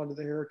we respond to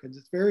the hurricanes.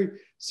 It's very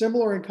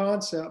similar in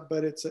concept,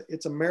 but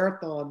it's a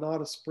marathon,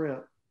 not a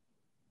sprint.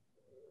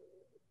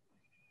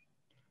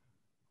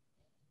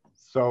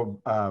 So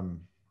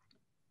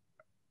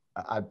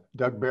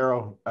Doug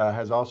Barrow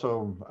has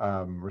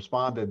also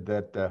responded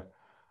that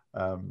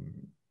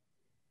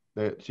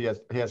he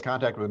has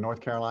contact with a North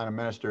Carolina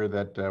minister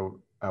that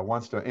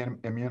wants to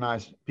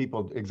immunize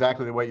people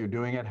exactly the way you're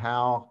doing it.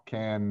 How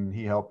can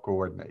he help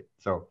coordinate?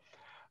 So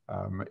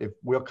if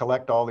we'll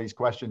collect all these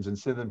questions and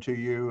send them to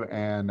you,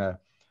 and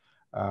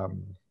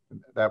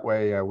that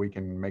way we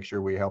can make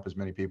sure we help as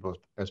many people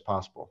as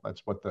possible.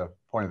 That's what the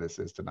point of this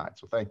is tonight.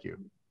 So thank you.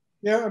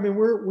 Yeah, I mean,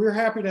 we're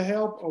happy to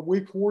help. We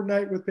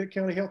coordinate with Pitt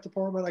County Health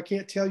Department. I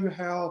can't tell you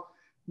how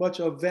much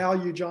of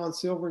value John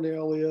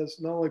Silvernail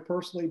is, not only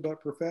personally, but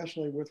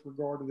professionally with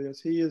regard to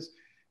this. He has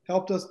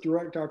helped us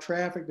direct our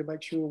traffic to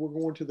make sure we're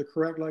going to the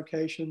correct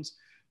locations,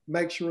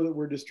 make sure that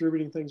we're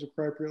distributing things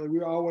appropriately.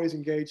 We always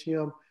engage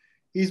him.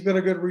 He's been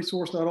a good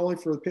resource, not only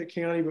for the Pitt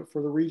County, but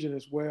for the region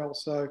as well.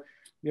 So,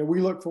 you know, we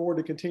look forward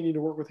to continuing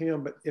to work with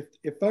him. But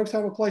if folks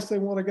have a place they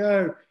want to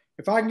go,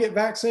 if I can get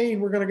vaccine,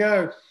 we're going to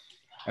go.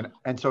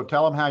 And so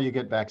tell them how you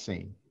get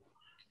vaccine.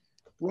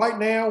 Right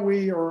now,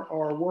 we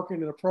are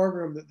working in a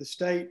program that the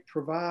state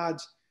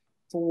provides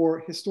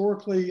for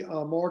historically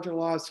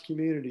marginalized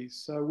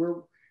communities.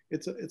 So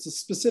it's a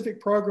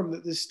specific program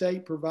that this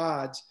state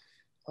provides.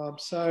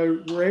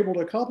 So we're able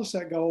to accomplish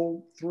that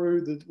goal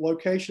through the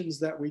locations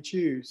that we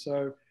choose.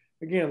 So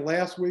again,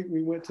 last week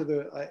we went to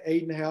the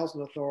Aden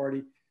Housing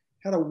Authority,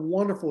 had a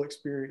wonderful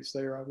experience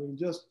there. I mean,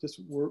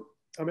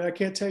 I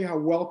can't tell you how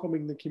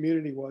welcoming the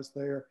community was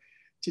there.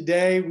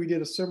 Today, we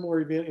did a similar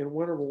event in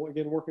Winterville,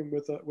 again, working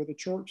with a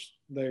church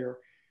there.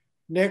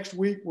 Next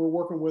week, we're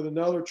working with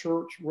another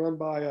church run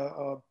by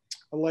a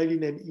lady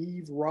named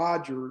Eve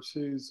Rogers,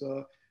 who's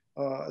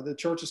the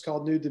church is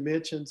called New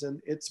Dimensions,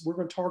 and we're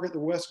going to target the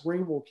West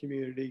Greenville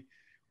community,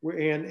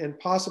 and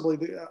possibly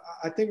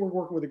I think we're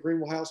working with the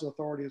Greenville Housing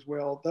Authority as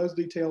well. Those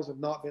details have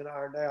not been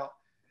ironed out,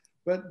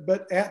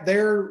 but at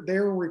their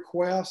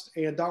request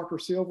and Dr.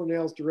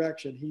 Silvernail's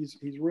direction,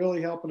 he's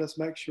really helping us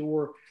make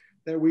sure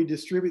that we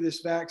distribute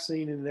this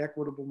vaccine in an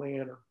equitable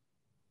manner.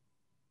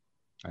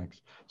 Thanks.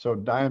 So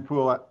Diane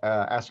Poole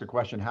asked a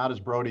question: how does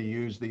Brody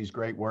use these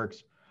great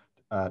works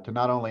to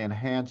not only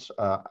enhance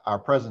our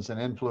presence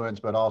and influence,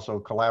 but also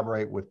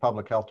collaborate with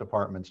public health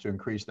departments to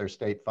increase their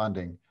state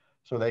funding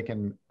so they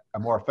can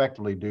more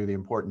effectively do the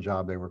important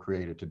job they were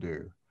created to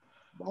do?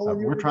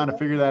 We're trying to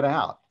figure that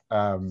out.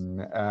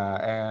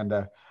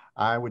 And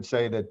I would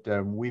say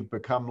that we've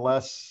become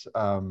less,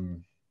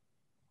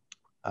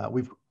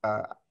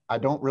 I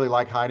don't really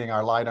like hiding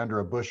our light under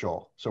a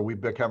bushel. So we've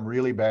become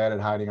really bad at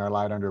hiding our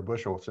light under a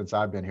bushel since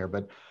I've been here.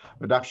 But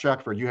Dr.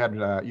 Shuckford, you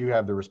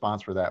have the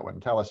response for that one.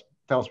 Tell us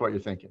what you're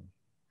thinking.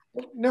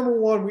 Number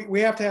one,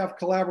 we have to have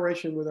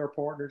collaboration with our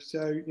partners.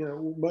 So, you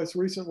know, most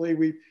recently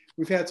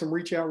we've had some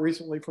reach out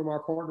recently from our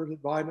partners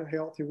at Vidant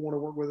Health who want to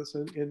work with us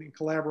and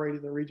collaborate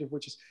in the region,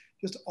 which is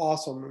just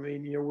awesome. I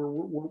mean, you know,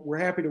 we're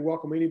happy to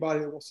welcome anybody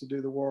that wants to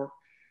do the work.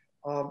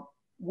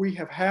 We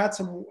have had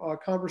some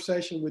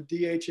conversation with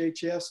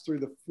DHHS through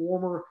the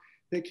former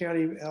Pitt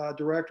County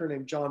director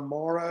named John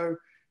Morrow,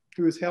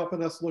 who is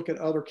helping us look at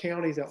other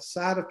counties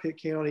outside of Pitt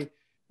County,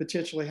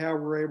 potentially how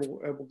we're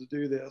able to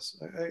do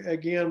this.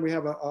 Again, we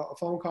have a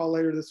phone call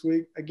later this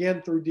week,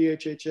 again through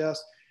DHHS,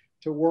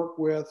 to work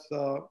with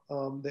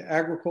the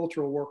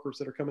agricultural workers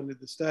that are coming to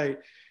the state.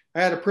 I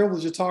had a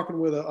privilege of talking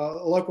with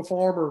a local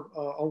farmer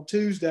on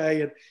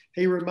Tuesday, and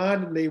he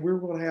reminded me we were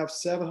going to have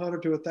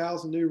 700 to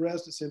 1,000 new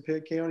residents in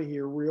Pitt County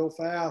here real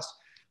fast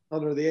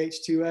under the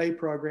H-2A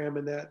program,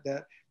 and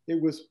that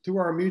it was to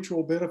our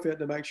mutual benefit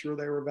to make sure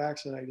they were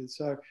vaccinated.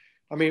 So,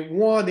 I mean,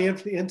 one, the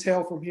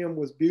intel from him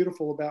was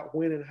beautiful about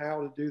when and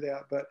how to do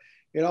that, but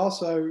it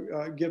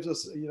also gives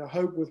us,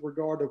 hope with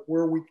regard to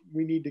where we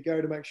need to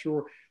go to make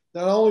sure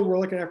not only we're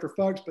looking after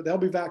folks, but they'll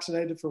be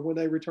vaccinated for when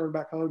they return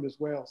back home as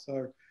well.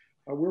 So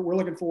we're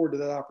looking forward to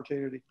that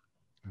opportunity.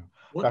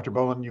 Dr.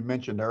 Boland, you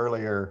mentioned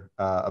earlier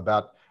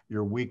about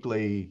your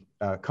weekly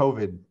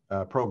COVID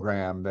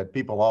program that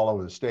people all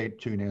over the state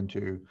tune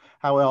into.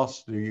 How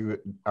else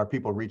are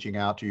people reaching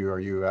out to you? Are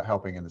you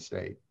helping in the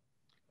state?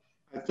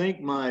 I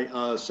think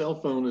my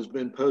cell phone has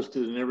been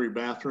posted in every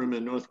bathroom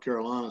in North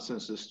Carolina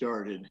since it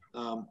started.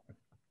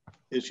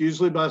 It's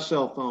usually by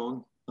cell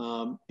phone.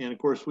 And of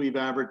course, we've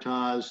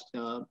advertised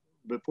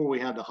before we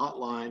had the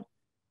hotline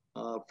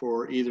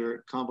for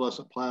either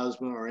convalescent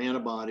plasma or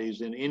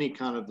antibodies in any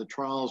kind of the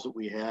trials that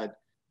we had.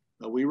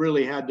 We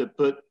really had to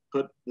put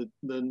the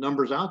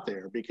numbers out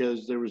there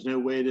because there was no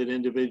way that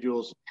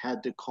individuals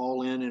had to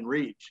call in and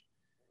reach.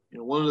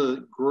 One of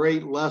the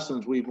great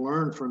lessons we've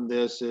learned from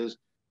this is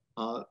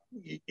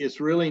it's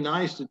really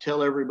nice to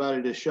tell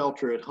everybody to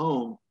shelter at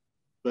home,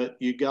 but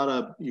you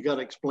gotta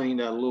explain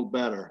that a little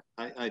better.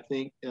 I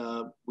think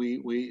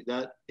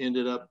that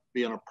ended up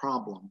being a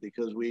problem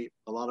because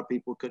a lot of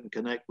people couldn't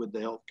connect with the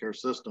healthcare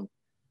system.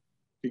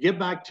 To get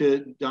back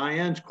to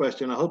Diane's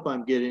question, I hope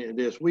I'm getting at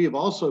this. We have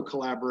also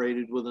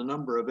collaborated with a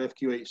number of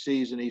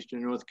FQHCs in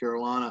Eastern North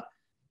Carolina.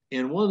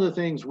 And one of the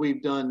things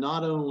we've done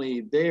not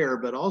only there,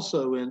 but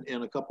also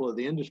in a couple of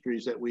the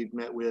industries that we've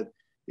met with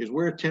is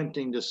we're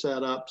attempting to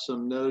set up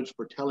some nodes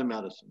for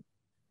telemedicine.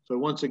 So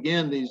once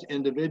again, these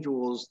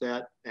individuals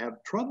that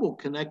have trouble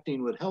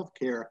connecting with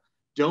healthcare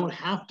don't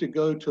have to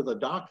go to the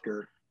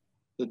doctor.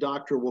 The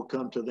doctor will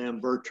come to them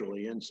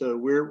virtually. And so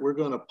we're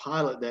going to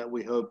pilot that,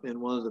 we hope, in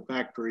one of the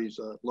factories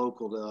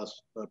local to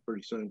us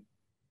pretty soon.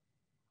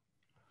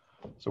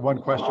 So one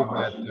question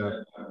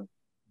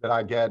that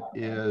I get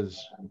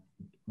is,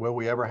 will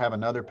we ever have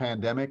another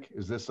pandemic?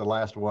 Is this the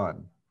last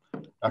one?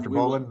 Dr.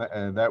 Boland,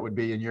 that would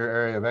be in your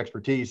area of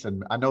expertise.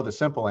 And I know the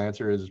simple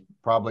answer is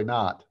probably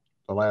not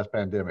the last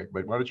pandemic,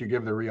 but why don't you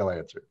give the real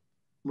answer?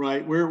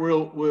 Right,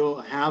 we'll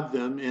have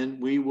them,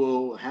 and we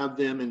will have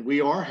them, and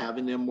we are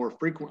having them more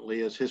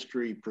frequently as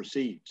history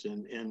proceeds.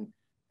 And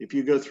if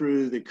you go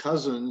through the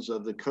cousins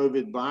of the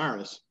COVID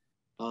virus,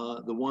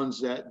 the ones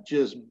that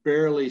just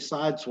barely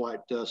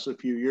sideswiped us a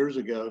few years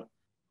ago,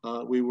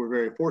 we were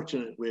very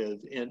fortunate with.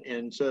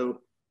 And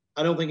so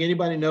I don't think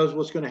anybody knows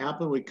what's going to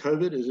happen with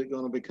COVID. Is it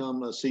going to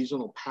become a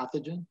seasonal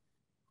pathogen?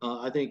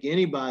 I think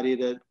anybody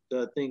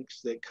that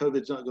thinks that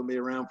COVID's not going to be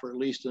around for at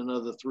least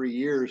another 3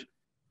 years,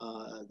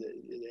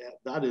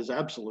 that is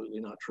absolutely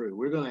not true.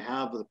 We're going to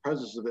have the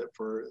presence of it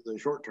for the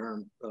short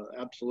term,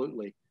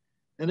 absolutely.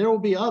 And there will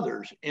be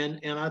others. And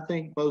I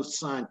think both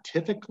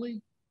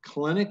scientifically,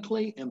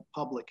 clinically, and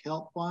public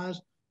health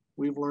wise,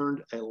 we've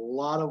learned a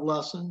lot of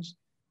lessons.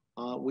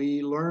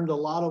 We learned a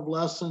lot of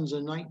lessons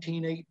in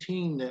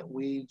 1918 that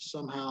we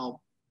somehow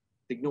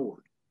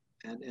ignored.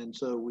 And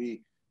so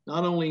we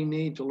not only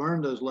need to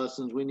learn those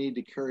lessons, we need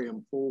to carry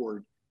them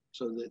forward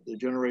so that the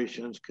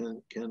generations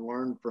can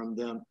learn from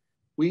them.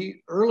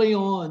 We early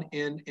on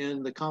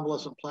in the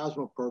convalescent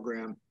plasma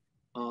program,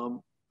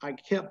 I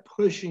kept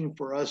pushing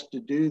for us to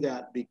do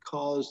that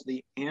because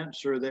the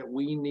answer that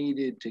we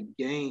needed to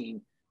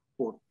gain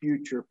for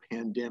future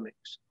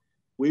pandemics.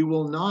 We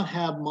will not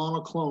have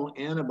monoclonal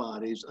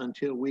antibodies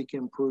until we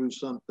can prove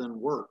something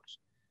works.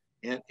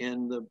 And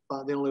the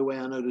only way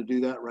I know to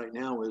do that right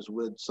now is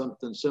with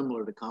something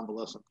similar to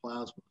convalescent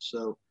plasma.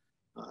 So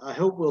I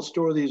hope we'll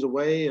store these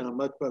away in a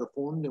much better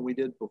form than we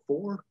did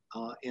before,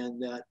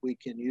 and that we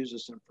can use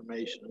this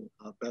information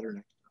better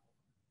next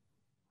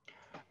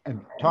time.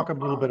 And talk a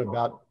little bit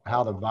about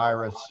how the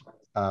virus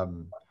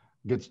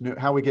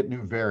how we get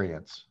new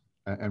variants,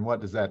 and what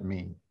does that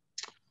mean?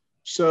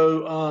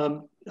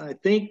 So I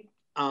think,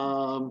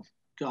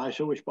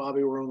 gosh, I wish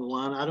Bobby were on the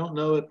line. I don't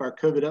know if our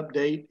COVID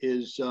update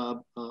is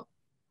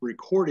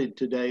recorded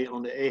today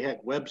on the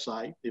AHEC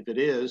website. If it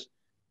is,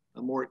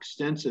 a more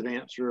extensive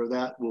answer of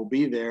that will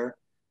be there.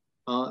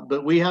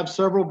 But we have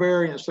several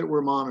variants that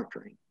we're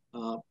monitoring.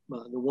 The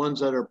ones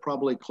that are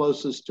probably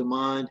closest to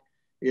mind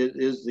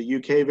is the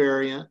UK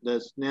variant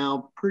that's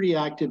now pretty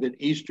active in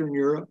Eastern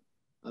Europe.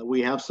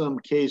 We have some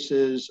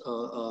cases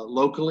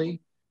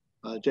locally.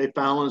 Jay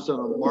Fallon's done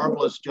a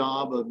marvelous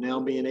job of now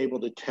being able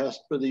to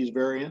test for these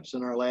variants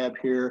in our lab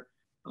here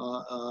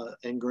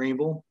in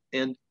Greenville.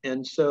 And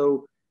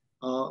so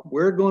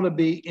we're going to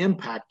be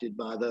impacted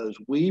by those.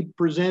 We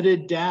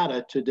presented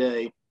data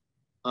today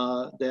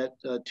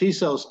that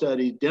T-cell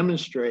studies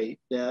demonstrate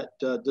that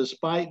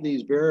despite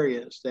these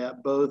variants,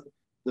 that both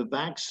the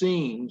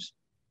vaccines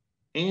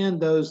and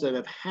those that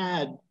have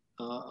had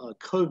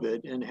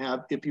COVID and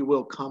have, if you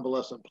will,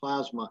 convalescent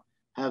plasma,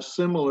 have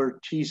similar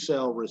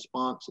T-cell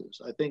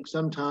responses. I think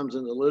sometimes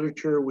in the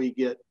literature, we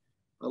get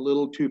a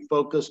little too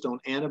focused on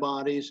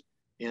antibodies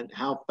and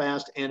how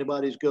fast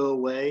antibodies go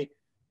away.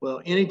 Well,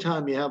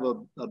 anytime you have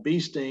a bee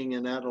sting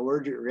and that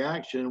allergic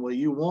reaction, well,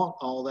 you want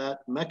all that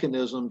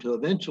mechanism to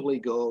eventually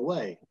go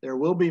away. There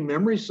will be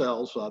memory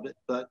cells of it,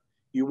 but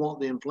you want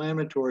the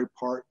inflammatory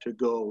part to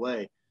go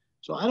away.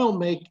 So I don't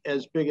make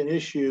as big an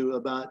issue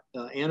about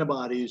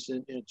antibodies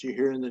that you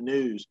hear in the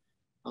news.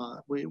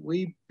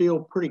 We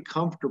feel pretty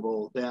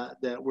comfortable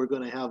that we're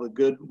going to have a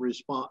good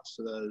response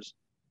to those.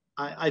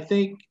 I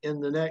think in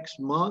the next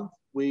month,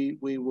 we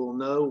will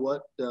know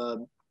what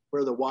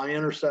where the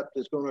Y-intercept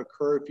is going to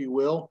occur, if you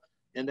will,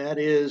 and that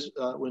is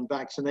when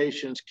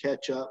vaccinations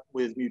catch up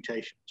with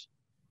mutations.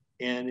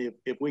 And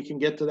if we can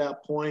get to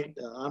that point,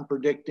 I'm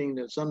predicting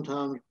that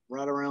sometime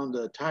right around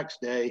the tax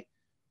day,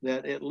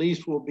 that at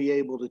least we'll be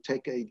able to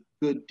take a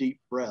good deep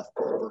breath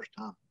for the first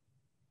time.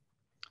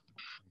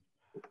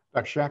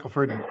 Dr.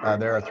 Shackelford,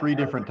 there are 3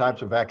 different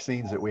types of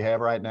vaccines that we have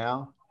right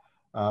now.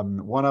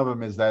 One of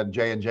them is that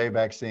J&J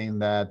vaccine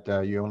that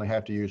you only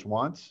have to use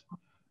once.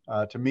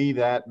 To me,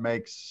 that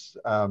makes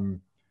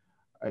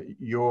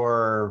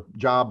your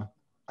job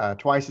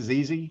twice as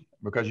easy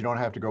because you don't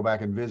have to go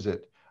back and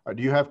visit.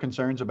 Do you have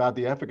concerns about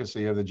the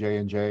efficacy of the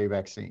J&J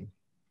vaccine?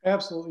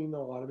 Absolutely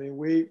not. I mean,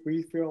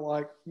 we feel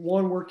like,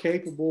 one, we're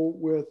capable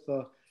with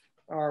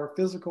our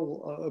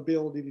physical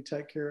ability to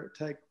take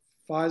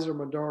Pfizer,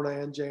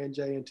 Moderna, and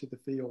J&J into the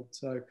field.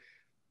 So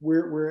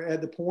we're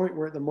at the point,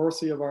 we're at the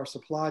mercy of our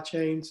supply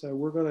chain. So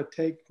we're going to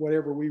take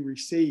whatever we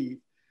receive.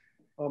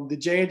 The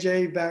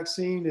J&J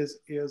vaccine is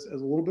a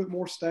little bit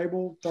more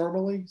stable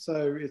thermally,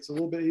 so it's a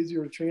little bit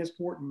easier to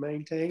transport and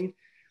maintain.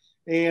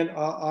 And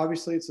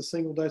obviously, it's a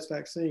single dose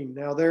vaccine.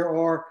 Now, there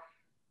are,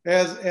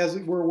 as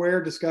we're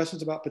aware,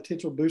 discussions about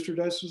potential booster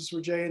doses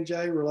for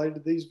J&J related to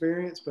these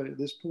variants, but at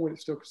this point,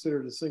 it's still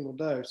considered a single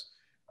dose.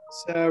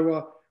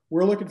 So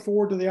we're looking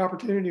forward to the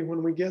opportunity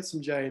when we get some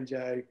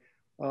J&J.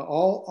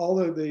 All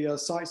of the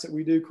sites that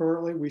we do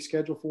currently, we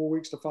schedule 4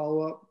 weeks to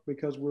follow up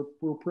because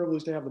we're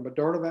privileged to have the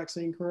Moderna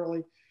vaccine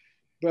currently.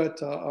 But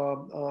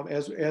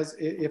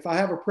if I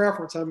have a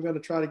preference, I'm going to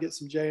try to get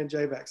some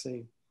J&J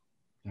vaccine.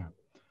 Yeah.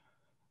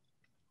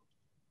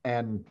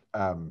 And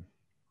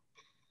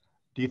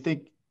do you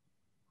think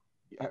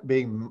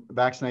being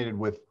vaccinated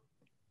with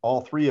all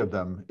 3 of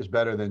them is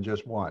better than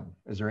just one?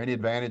 Is there any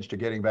advantage to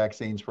getting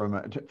vaccines from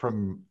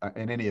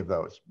in any of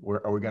those?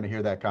 Are we going to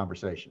hear that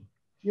conversation?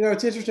 You know,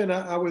 it's interesting.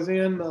 I was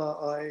in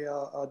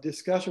a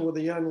discussion with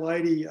a young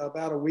lady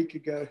about a week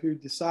ago who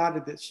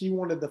decided that she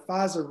wanted the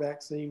Pfizer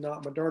vaccine,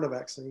 not Moderna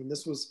vaccine.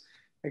 This was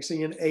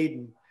actually in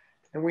Aden.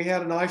 And we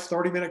had a nice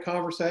 30-minute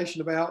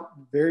conversation about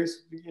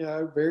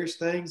various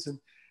things. And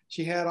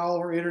she had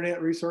all her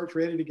internet research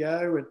ready to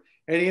go. And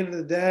at the end of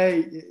the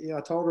day,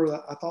 I told her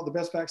that I thought the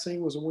best vaccine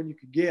was the one you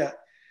could get.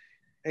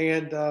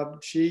 And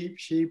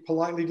she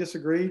politely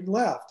disagreed and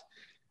left.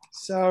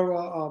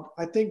 So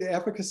I think the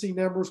efficacy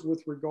numbers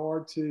with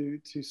regard to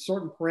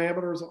certain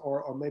parameters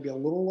are maybe a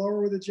little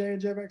lower with the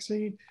J&J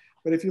vaccine.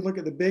 But if you look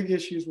at the big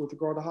issues with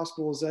regard to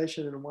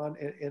hospitalization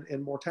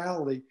and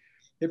mortality,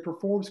 it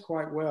performs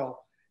quite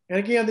well. And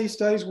again, these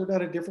studies were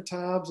done at different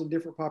times and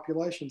different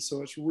populations.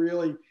 So it's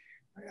really,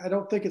 I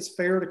don't think it's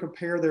fair to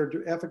compare their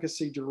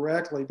efficacy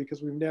directly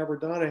because we've never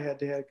done a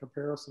head-to-head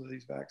comparison of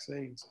these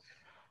vaccines.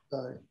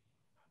 So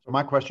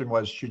my question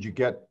was, should you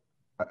get,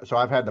 so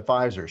I've had the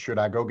Pfizer, should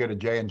I go get a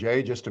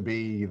J&J just to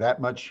be that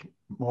much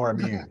more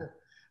immune?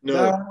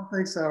 No, I don't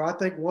think so. I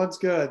think one's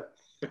good.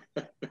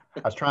 I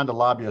was trying to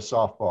lob you a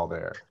softball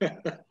there.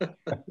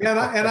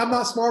 Yeah, and I'm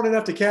not smart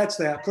enough to catch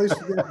that. Please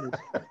forgive me.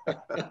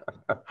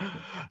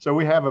 So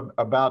we have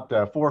about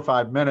 4 or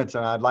 5 minutes,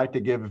 and I'd like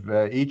to give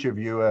each of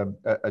you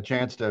a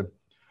chance to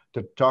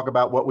talk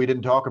about what we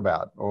didn't talk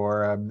about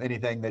or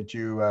anything that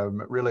you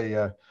really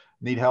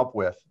need help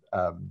with.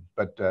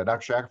 But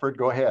Dr. Shackelford,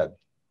 go ahead.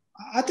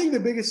 I think the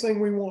biggest thing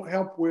we want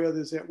help with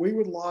is that we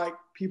would like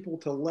people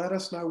to let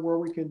us know where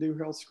we can do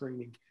health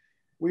screening.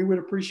 We would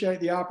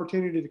appreciate the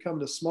opportunity to come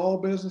to small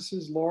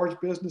businesses, large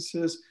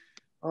businesses,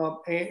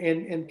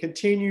 and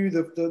continue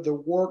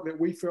the work that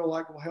we feel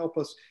like will help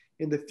us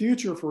in the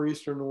future for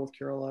Eastern North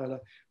Carolina.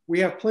 We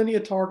have plenty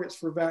of targets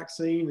for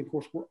vaccine. Of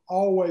course, we're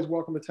always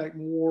welcome to take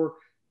more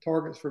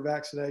targets for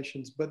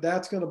vaccinations, but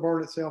that's going to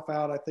burn itself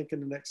out, I think,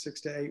 in the next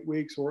 6 to 8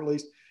 weeks, or at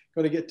least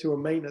going to get to a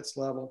maintenance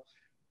level.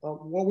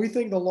 What we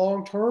think the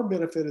long-term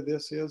benefit of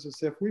this is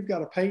if we've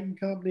got a painting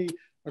company,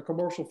 a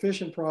commercial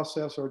fishing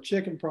processor, a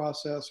chicken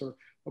processor,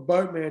 a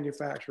boat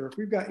manufacturer, if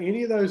we've got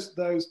any of those,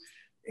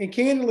 and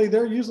candidly,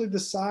 they're usually the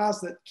size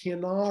that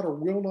cannot or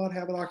will not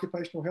have an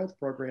occupational health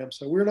program.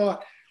 So we're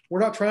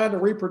not trying to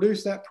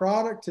reproduce that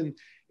product and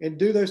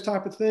do those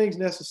type of things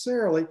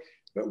necessarily,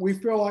 but we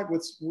feel like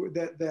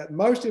that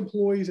most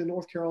employees in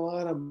North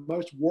Carolina,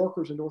 most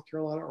workers in North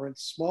Carolina are in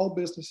small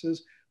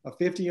businesses of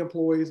 50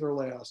 employees or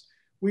less.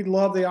 We'd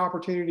love the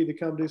opportunity to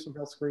come do some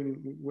health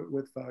screening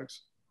with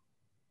folks.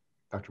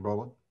 Dr.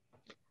 Boland?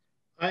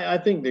 I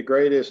think the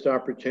greatest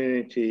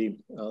opportunity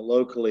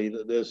locally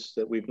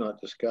that we've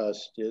not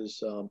discussed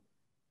is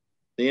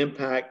the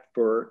impact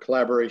for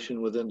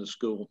collaboration within the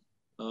school.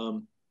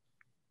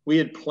 We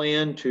had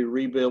planned to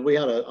rebuild, we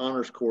had an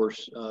honors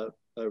course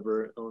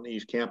over on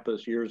East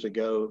Campus years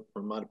ago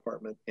from my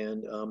department.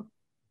 And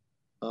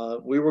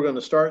we were going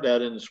to start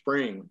that in the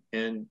spring.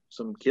 And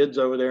some kids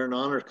over there in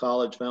Honors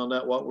College found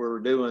out what we were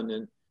doing.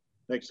 And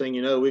next thing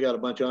you know, we got a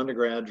bunch of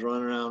undergrads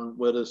running around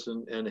with us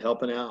and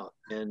helping out.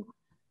 And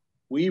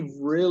we've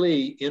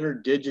really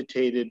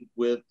interdigitated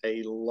with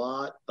a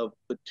lot of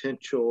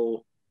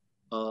potential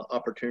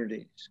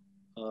opportunities.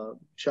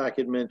 Shaq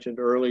had mentioned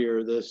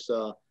earlier this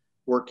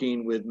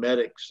working with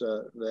medics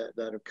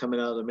that are coming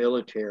out of the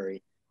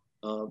military.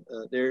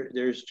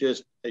 There's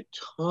just a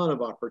ton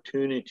of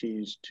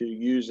opportunities to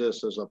use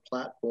this as a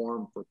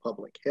platform for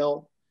public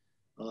health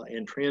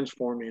and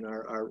transforming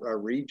our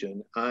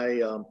region.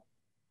 And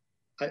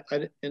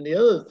the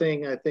other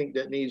thing I think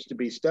that needs to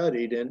be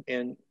studied,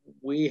 and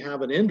we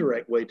have an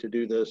indirect way to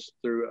do this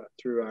through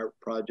our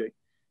project,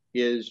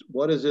 is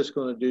what is this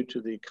going to do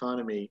to the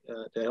economy,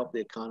 to help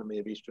the economy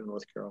of Eastern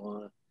North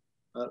Carolina?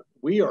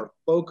 We are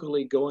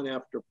focally going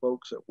after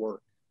folks at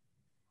work.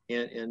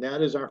 And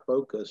that is our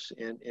focus.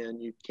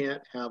 And you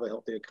can't have a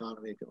healthy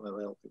economy if you don't have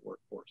a healthy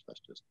workforce. That's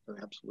just an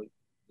absolute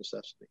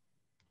necessity.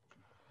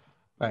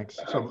 Thanks.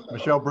 So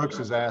Michelle Brooks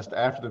has asked,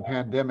 after the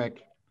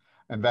pandemic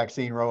and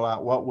vaccine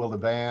rollout, what will the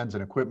vans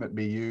and equipment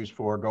be used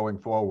for going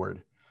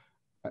forward?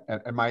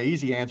 And my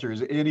easy answer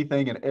is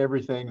anything and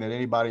everything that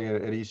anybody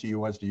at ECU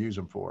wants to use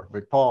them for.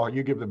 But Paul,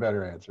 you give the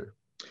better answer.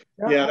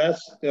 Yeah,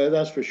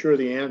 that's for sure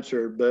the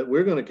answer. But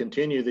we're going to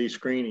continue these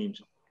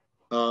screenings.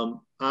 Dr.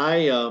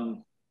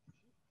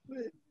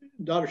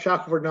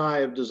 Shackelford and I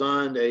have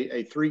designed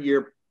a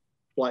 3-year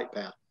flight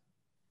path.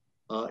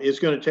 It's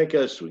going to take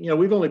us,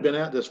 we've only been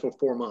at this for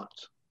 4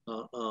 months.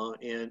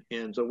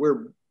 And so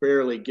we're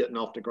barely getting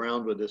off the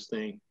ground with this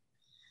thing.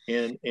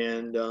 And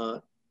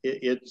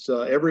it's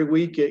every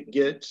week it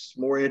gets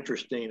more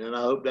interesting, and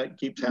I hope that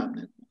keeps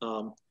happening.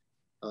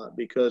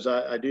 Because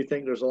I do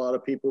think there's a lot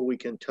of people we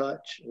can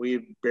touch.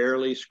 We've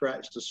barely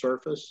scratched the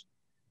surface.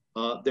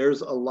 There's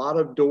a lot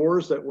of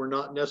doors that were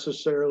not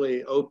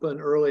necessarily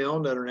open early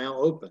on that are now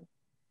open.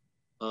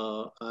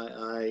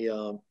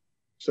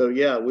 So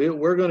yeah,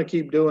 we're going to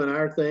keep doing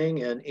our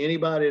thing, and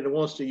anybody that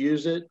wants to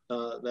use it,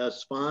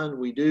 that's fine.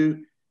 We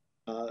do.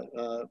 We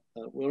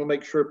want to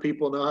make sure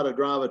people know how to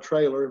drive a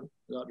trailer.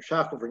 Dr.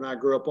 Shackelford and I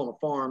grew up on a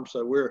farm,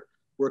 so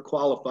we're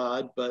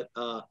qualified, but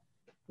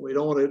we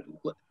don't want to.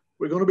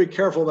 We're going to be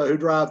careful about who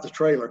drives the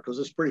trailer because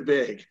it's pretty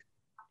big.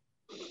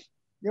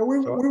 Yeah, we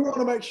want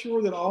to make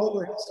sure that all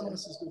the Health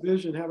Sciences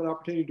Division have an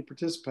opportunity to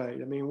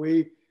participate. I mean,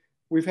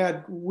 we've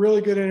had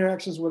really good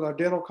interactions with our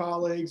dental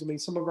colleagues. I mean,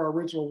 some of our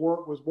original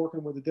work was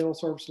working with the Dental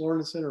Service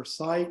Learning Center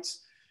sites.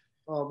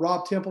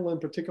 Rob Temple in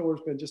particular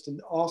has been just an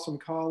awesome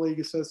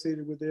colleague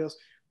associated with this.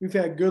 We've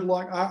had good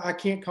luck. I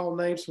can't call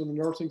names from the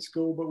nursing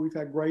school, but we've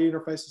had great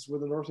interfaces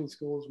with the nursing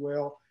school as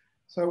well.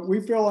 So we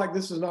feel like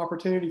this is an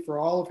opportunity for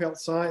all of health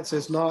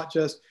sciences, not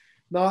just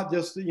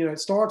it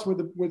starts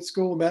with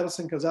School of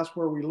Medicine because that's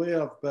where we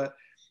live, but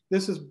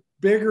this is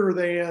bigger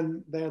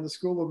than the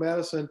School of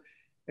Medicine.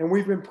 And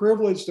we've been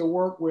privileged to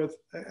work with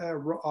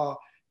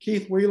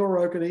Keith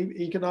Wheeler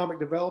in economic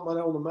development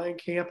on the main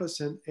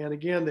campus, and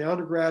again, the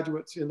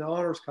undergraduates in the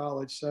Honors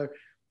College. So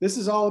this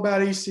is all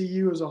about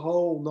ECU as a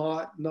whole,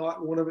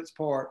 not one of its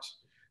parts.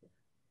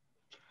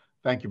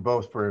 Thank you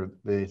both for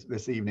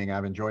this evening.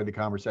 I've enjoyed the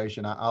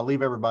conversation. I'll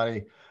leave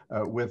everybody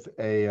with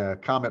a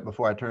comment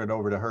before I turn it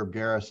over to Herb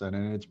Garrison.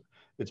 And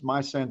it's my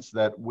sense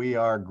that we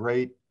are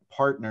great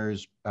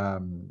partners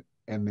in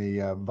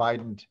the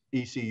Vidant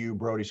ECU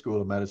Brody School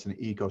of Medicine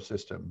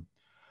ecosystem.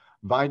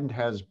 Vidant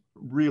has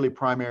really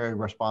primary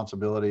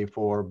responsibility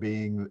for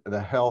being the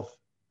health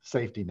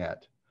safety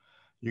net.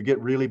 You get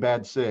really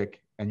bad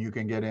sick and you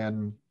can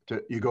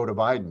you go to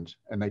Vidant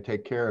and they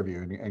take care of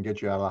you and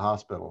get you out of the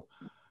hospital.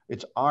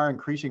 It's our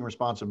increasing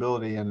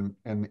responsibility in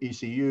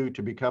ECU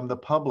to become the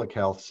public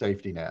health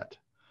safety net.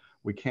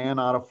 We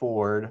cannot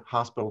afford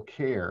hospital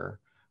care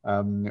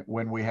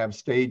when we have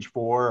stage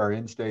 4 or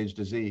end-stage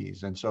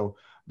disease. And so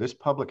this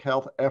public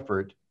health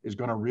effort is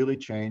going to really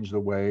change the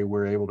way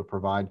we're able to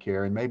provide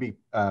care and maybe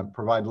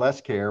provide less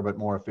care, but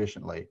more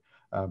efficiently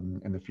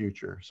in the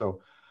future.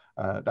 So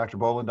Dr.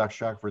 Boland, Dr.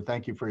 Shackelford,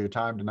 thank you for your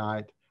time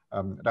tonight.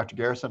 Dr.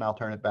 Garrison, I'll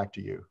turn it back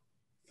to you.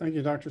 Thank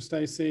you, Dr.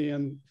 Stacy.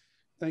 And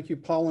thank you,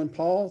 Paul and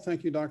Paul.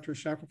 Thank you, Dr.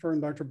 Shackelford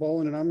and Dr.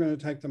 Boland. And I'm going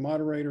to take the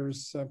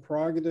moderator's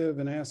prerogative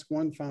and ask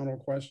one final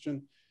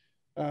question.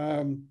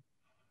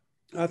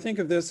 I think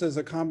of this as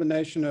a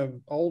combination of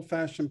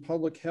old-fashioned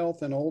public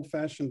health and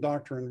old-fashioned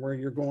doctrine, where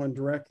you're going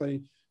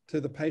directly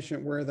to the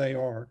patient where they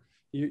are.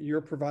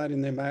 You're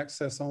providing them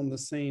access on the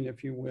scene,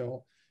 if you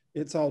will.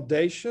 It's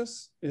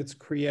audacious, it's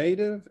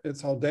creative,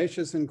 it's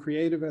audacious and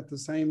creative at the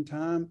same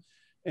time.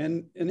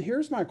 And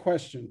here's my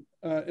question.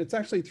 It's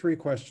actually 3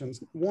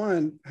 questions.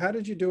 1, how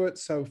did you do it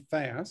so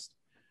fast?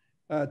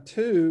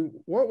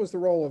 2, what was the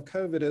role of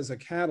COVID as a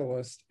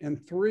catalyst?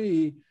 And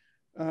 3,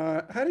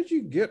 how did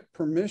you get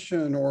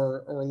permission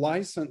or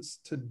license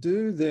to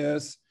do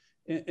this,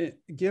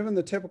 given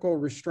the typical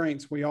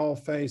restraints we all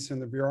face in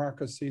the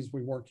bureaucracies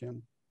we work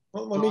in?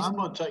 Well, I'm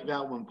going to take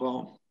that one,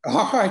 Paul.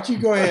 All right, you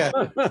go ahead.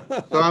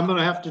 So I'm going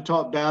to have to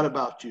talk bad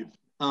about you.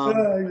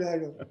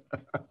 Exactly.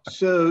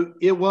 So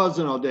it was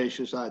an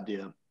audacious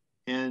idea.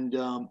 And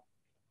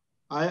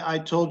I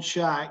told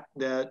Shaq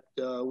that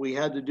we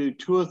had to do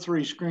 2 or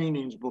 3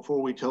 screenings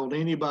before we told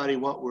anybody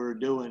what we were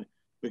doing,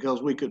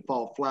 because we could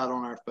fall flat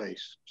on our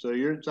face. So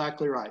you're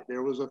exactly right.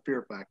 There was a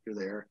fear factor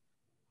there.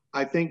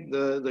 I think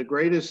the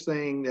greatest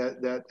thing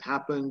that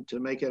happened to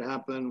make it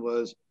happen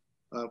was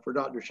for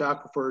Dr.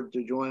 Shackelford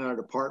to join our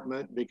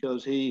department,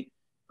 because he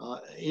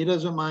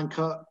doesn't mind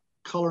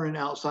coloring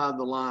outside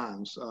the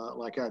lines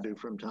like I do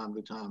from time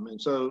to time.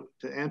 And so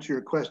to answer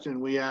your question,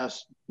 we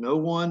asked no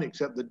one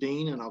except the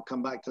dean, and I'll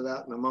come back to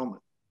that in a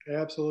moment.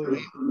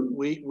 Absolutely.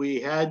 We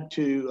had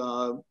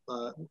to,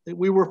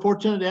 we were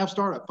fortunate to have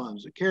startup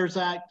funds. The CARES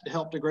Act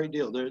helped a great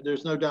deal.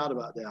 There's no doubt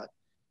about that.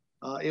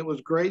 It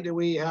was great that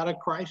we had a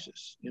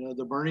crisis, you know,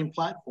 the burning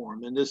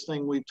platform, and this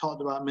thing we've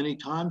talked about many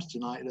times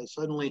tonight, that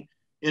suddenly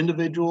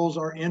individuals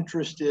are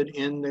interested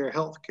in their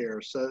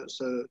healthcare.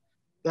 So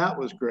that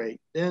was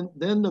great. Then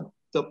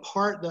the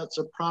part that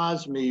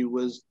surprised me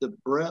was the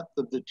breadth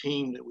of the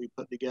team that we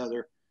put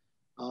together.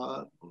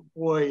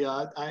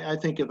 I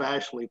think of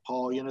Ashley,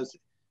 Paul, you know,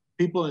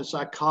 people in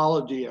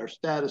psychology, our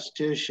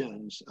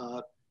statisticians,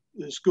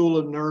 the School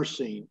of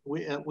Nursing,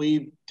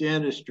 we've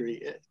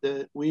dentistry.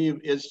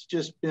 It's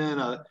just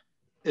been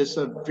it's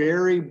a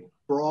very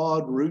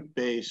broad root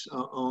base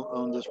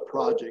on this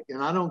project,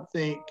 and I don't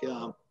think.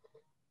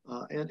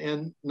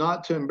 And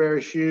not to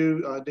embarrass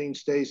you, Dean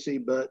Stacy,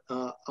 but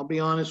I'll be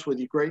honest with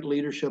you, great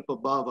leadership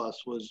above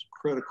us was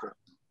critical.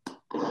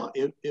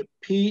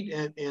 Pete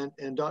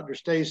and Dr.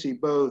 Stacy,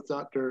 both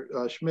Dr.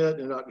 Schmidt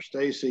and Dr.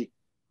 Stacy,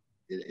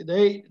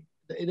 they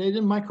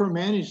didn't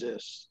micromanage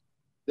this.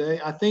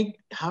 I think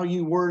how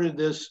you worded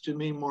this to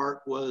me,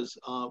 Mark, was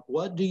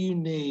what do you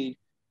need?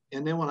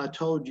 And then when I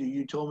told you,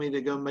 you told me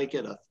to go make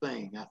it a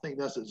thing. I think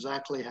that's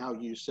exactly how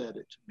you said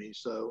it to me.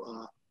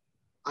 So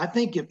I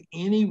think if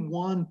any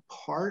one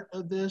part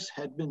of this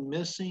had been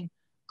missing,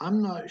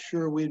 I'm not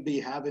sure we'd be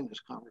having this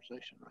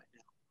conversation right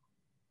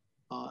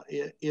now.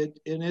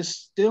 And it's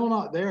still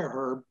not there,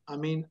 Herb. I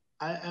mean,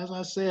 as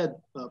I said,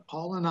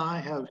 Paul and I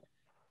have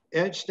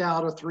etched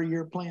out a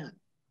 3-year plan.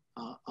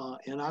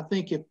 And I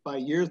think if by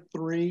year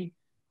 3,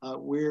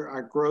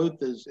 our growth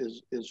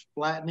is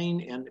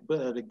flattening,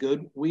 but at a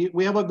good,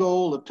 we have a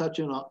goal of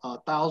touching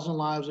 1,000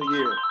 lives a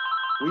year.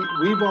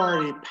 We've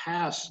already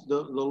passed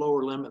the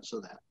lower limits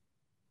of that.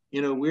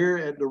 You know, we're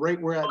at the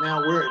rate we're at now,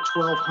 we're at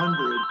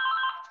 1,200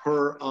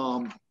 per,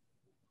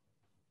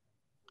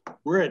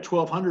 we're at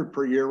 1,200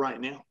 per year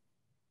right now,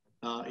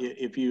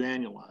 if you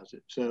annualize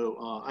it.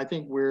 So I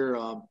think we're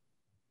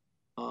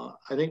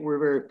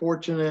very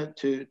fortunate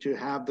to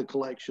have the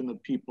collection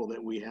of people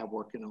that we have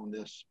working on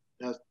this.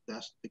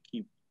 That's the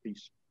key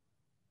piece.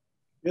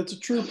 It's a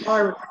true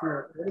pirate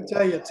ship. Let me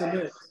tell you, it's a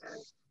mix.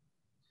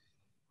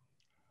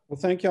 Well,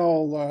 thank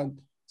y'all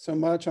so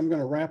much. I'm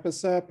going to wrap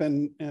us up,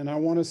 and I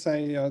want to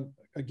say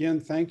again,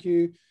 thank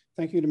you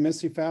to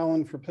Missy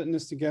Fallon for putting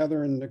this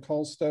together, and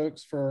Nicole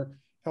Stokes for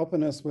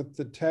helping us with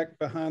the tech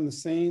behind the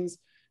scenes.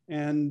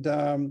 And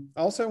I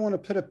also want to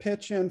put a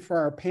pitch in for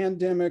our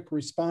Pandemic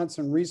Response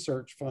and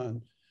Research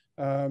Fund.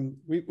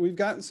 We've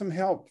gotten some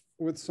help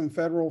with some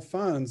federal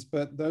funds,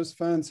 but those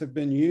funds have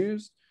been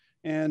used,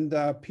 and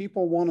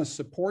people want to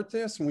support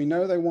this, and we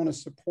know they want to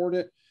support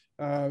it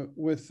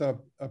with a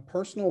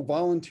personal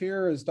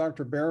volunteer, as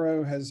Dr.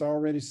 Barrow has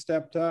already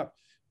stepped up,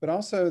 but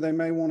also they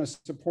may want to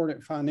support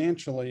it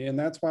financially, and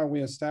that's why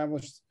we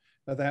established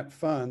that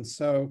fund.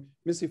 So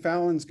Missy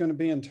Fallon's going to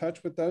be in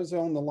touch with those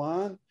on the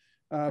line,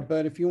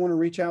 but if you want to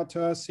reach out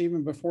to us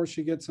even before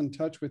she gets in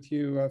touch with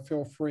you,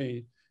 feel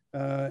free.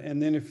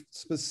 And then if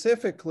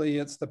specifically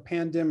it's the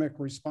Pandemic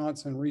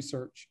Response and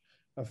Research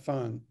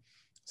Fund.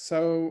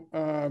 So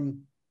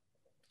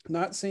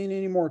not seeing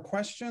any more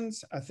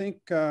questions, I think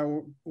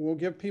we'll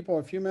give people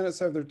a few minutes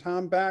of their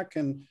time back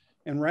and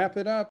wrap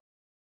it up.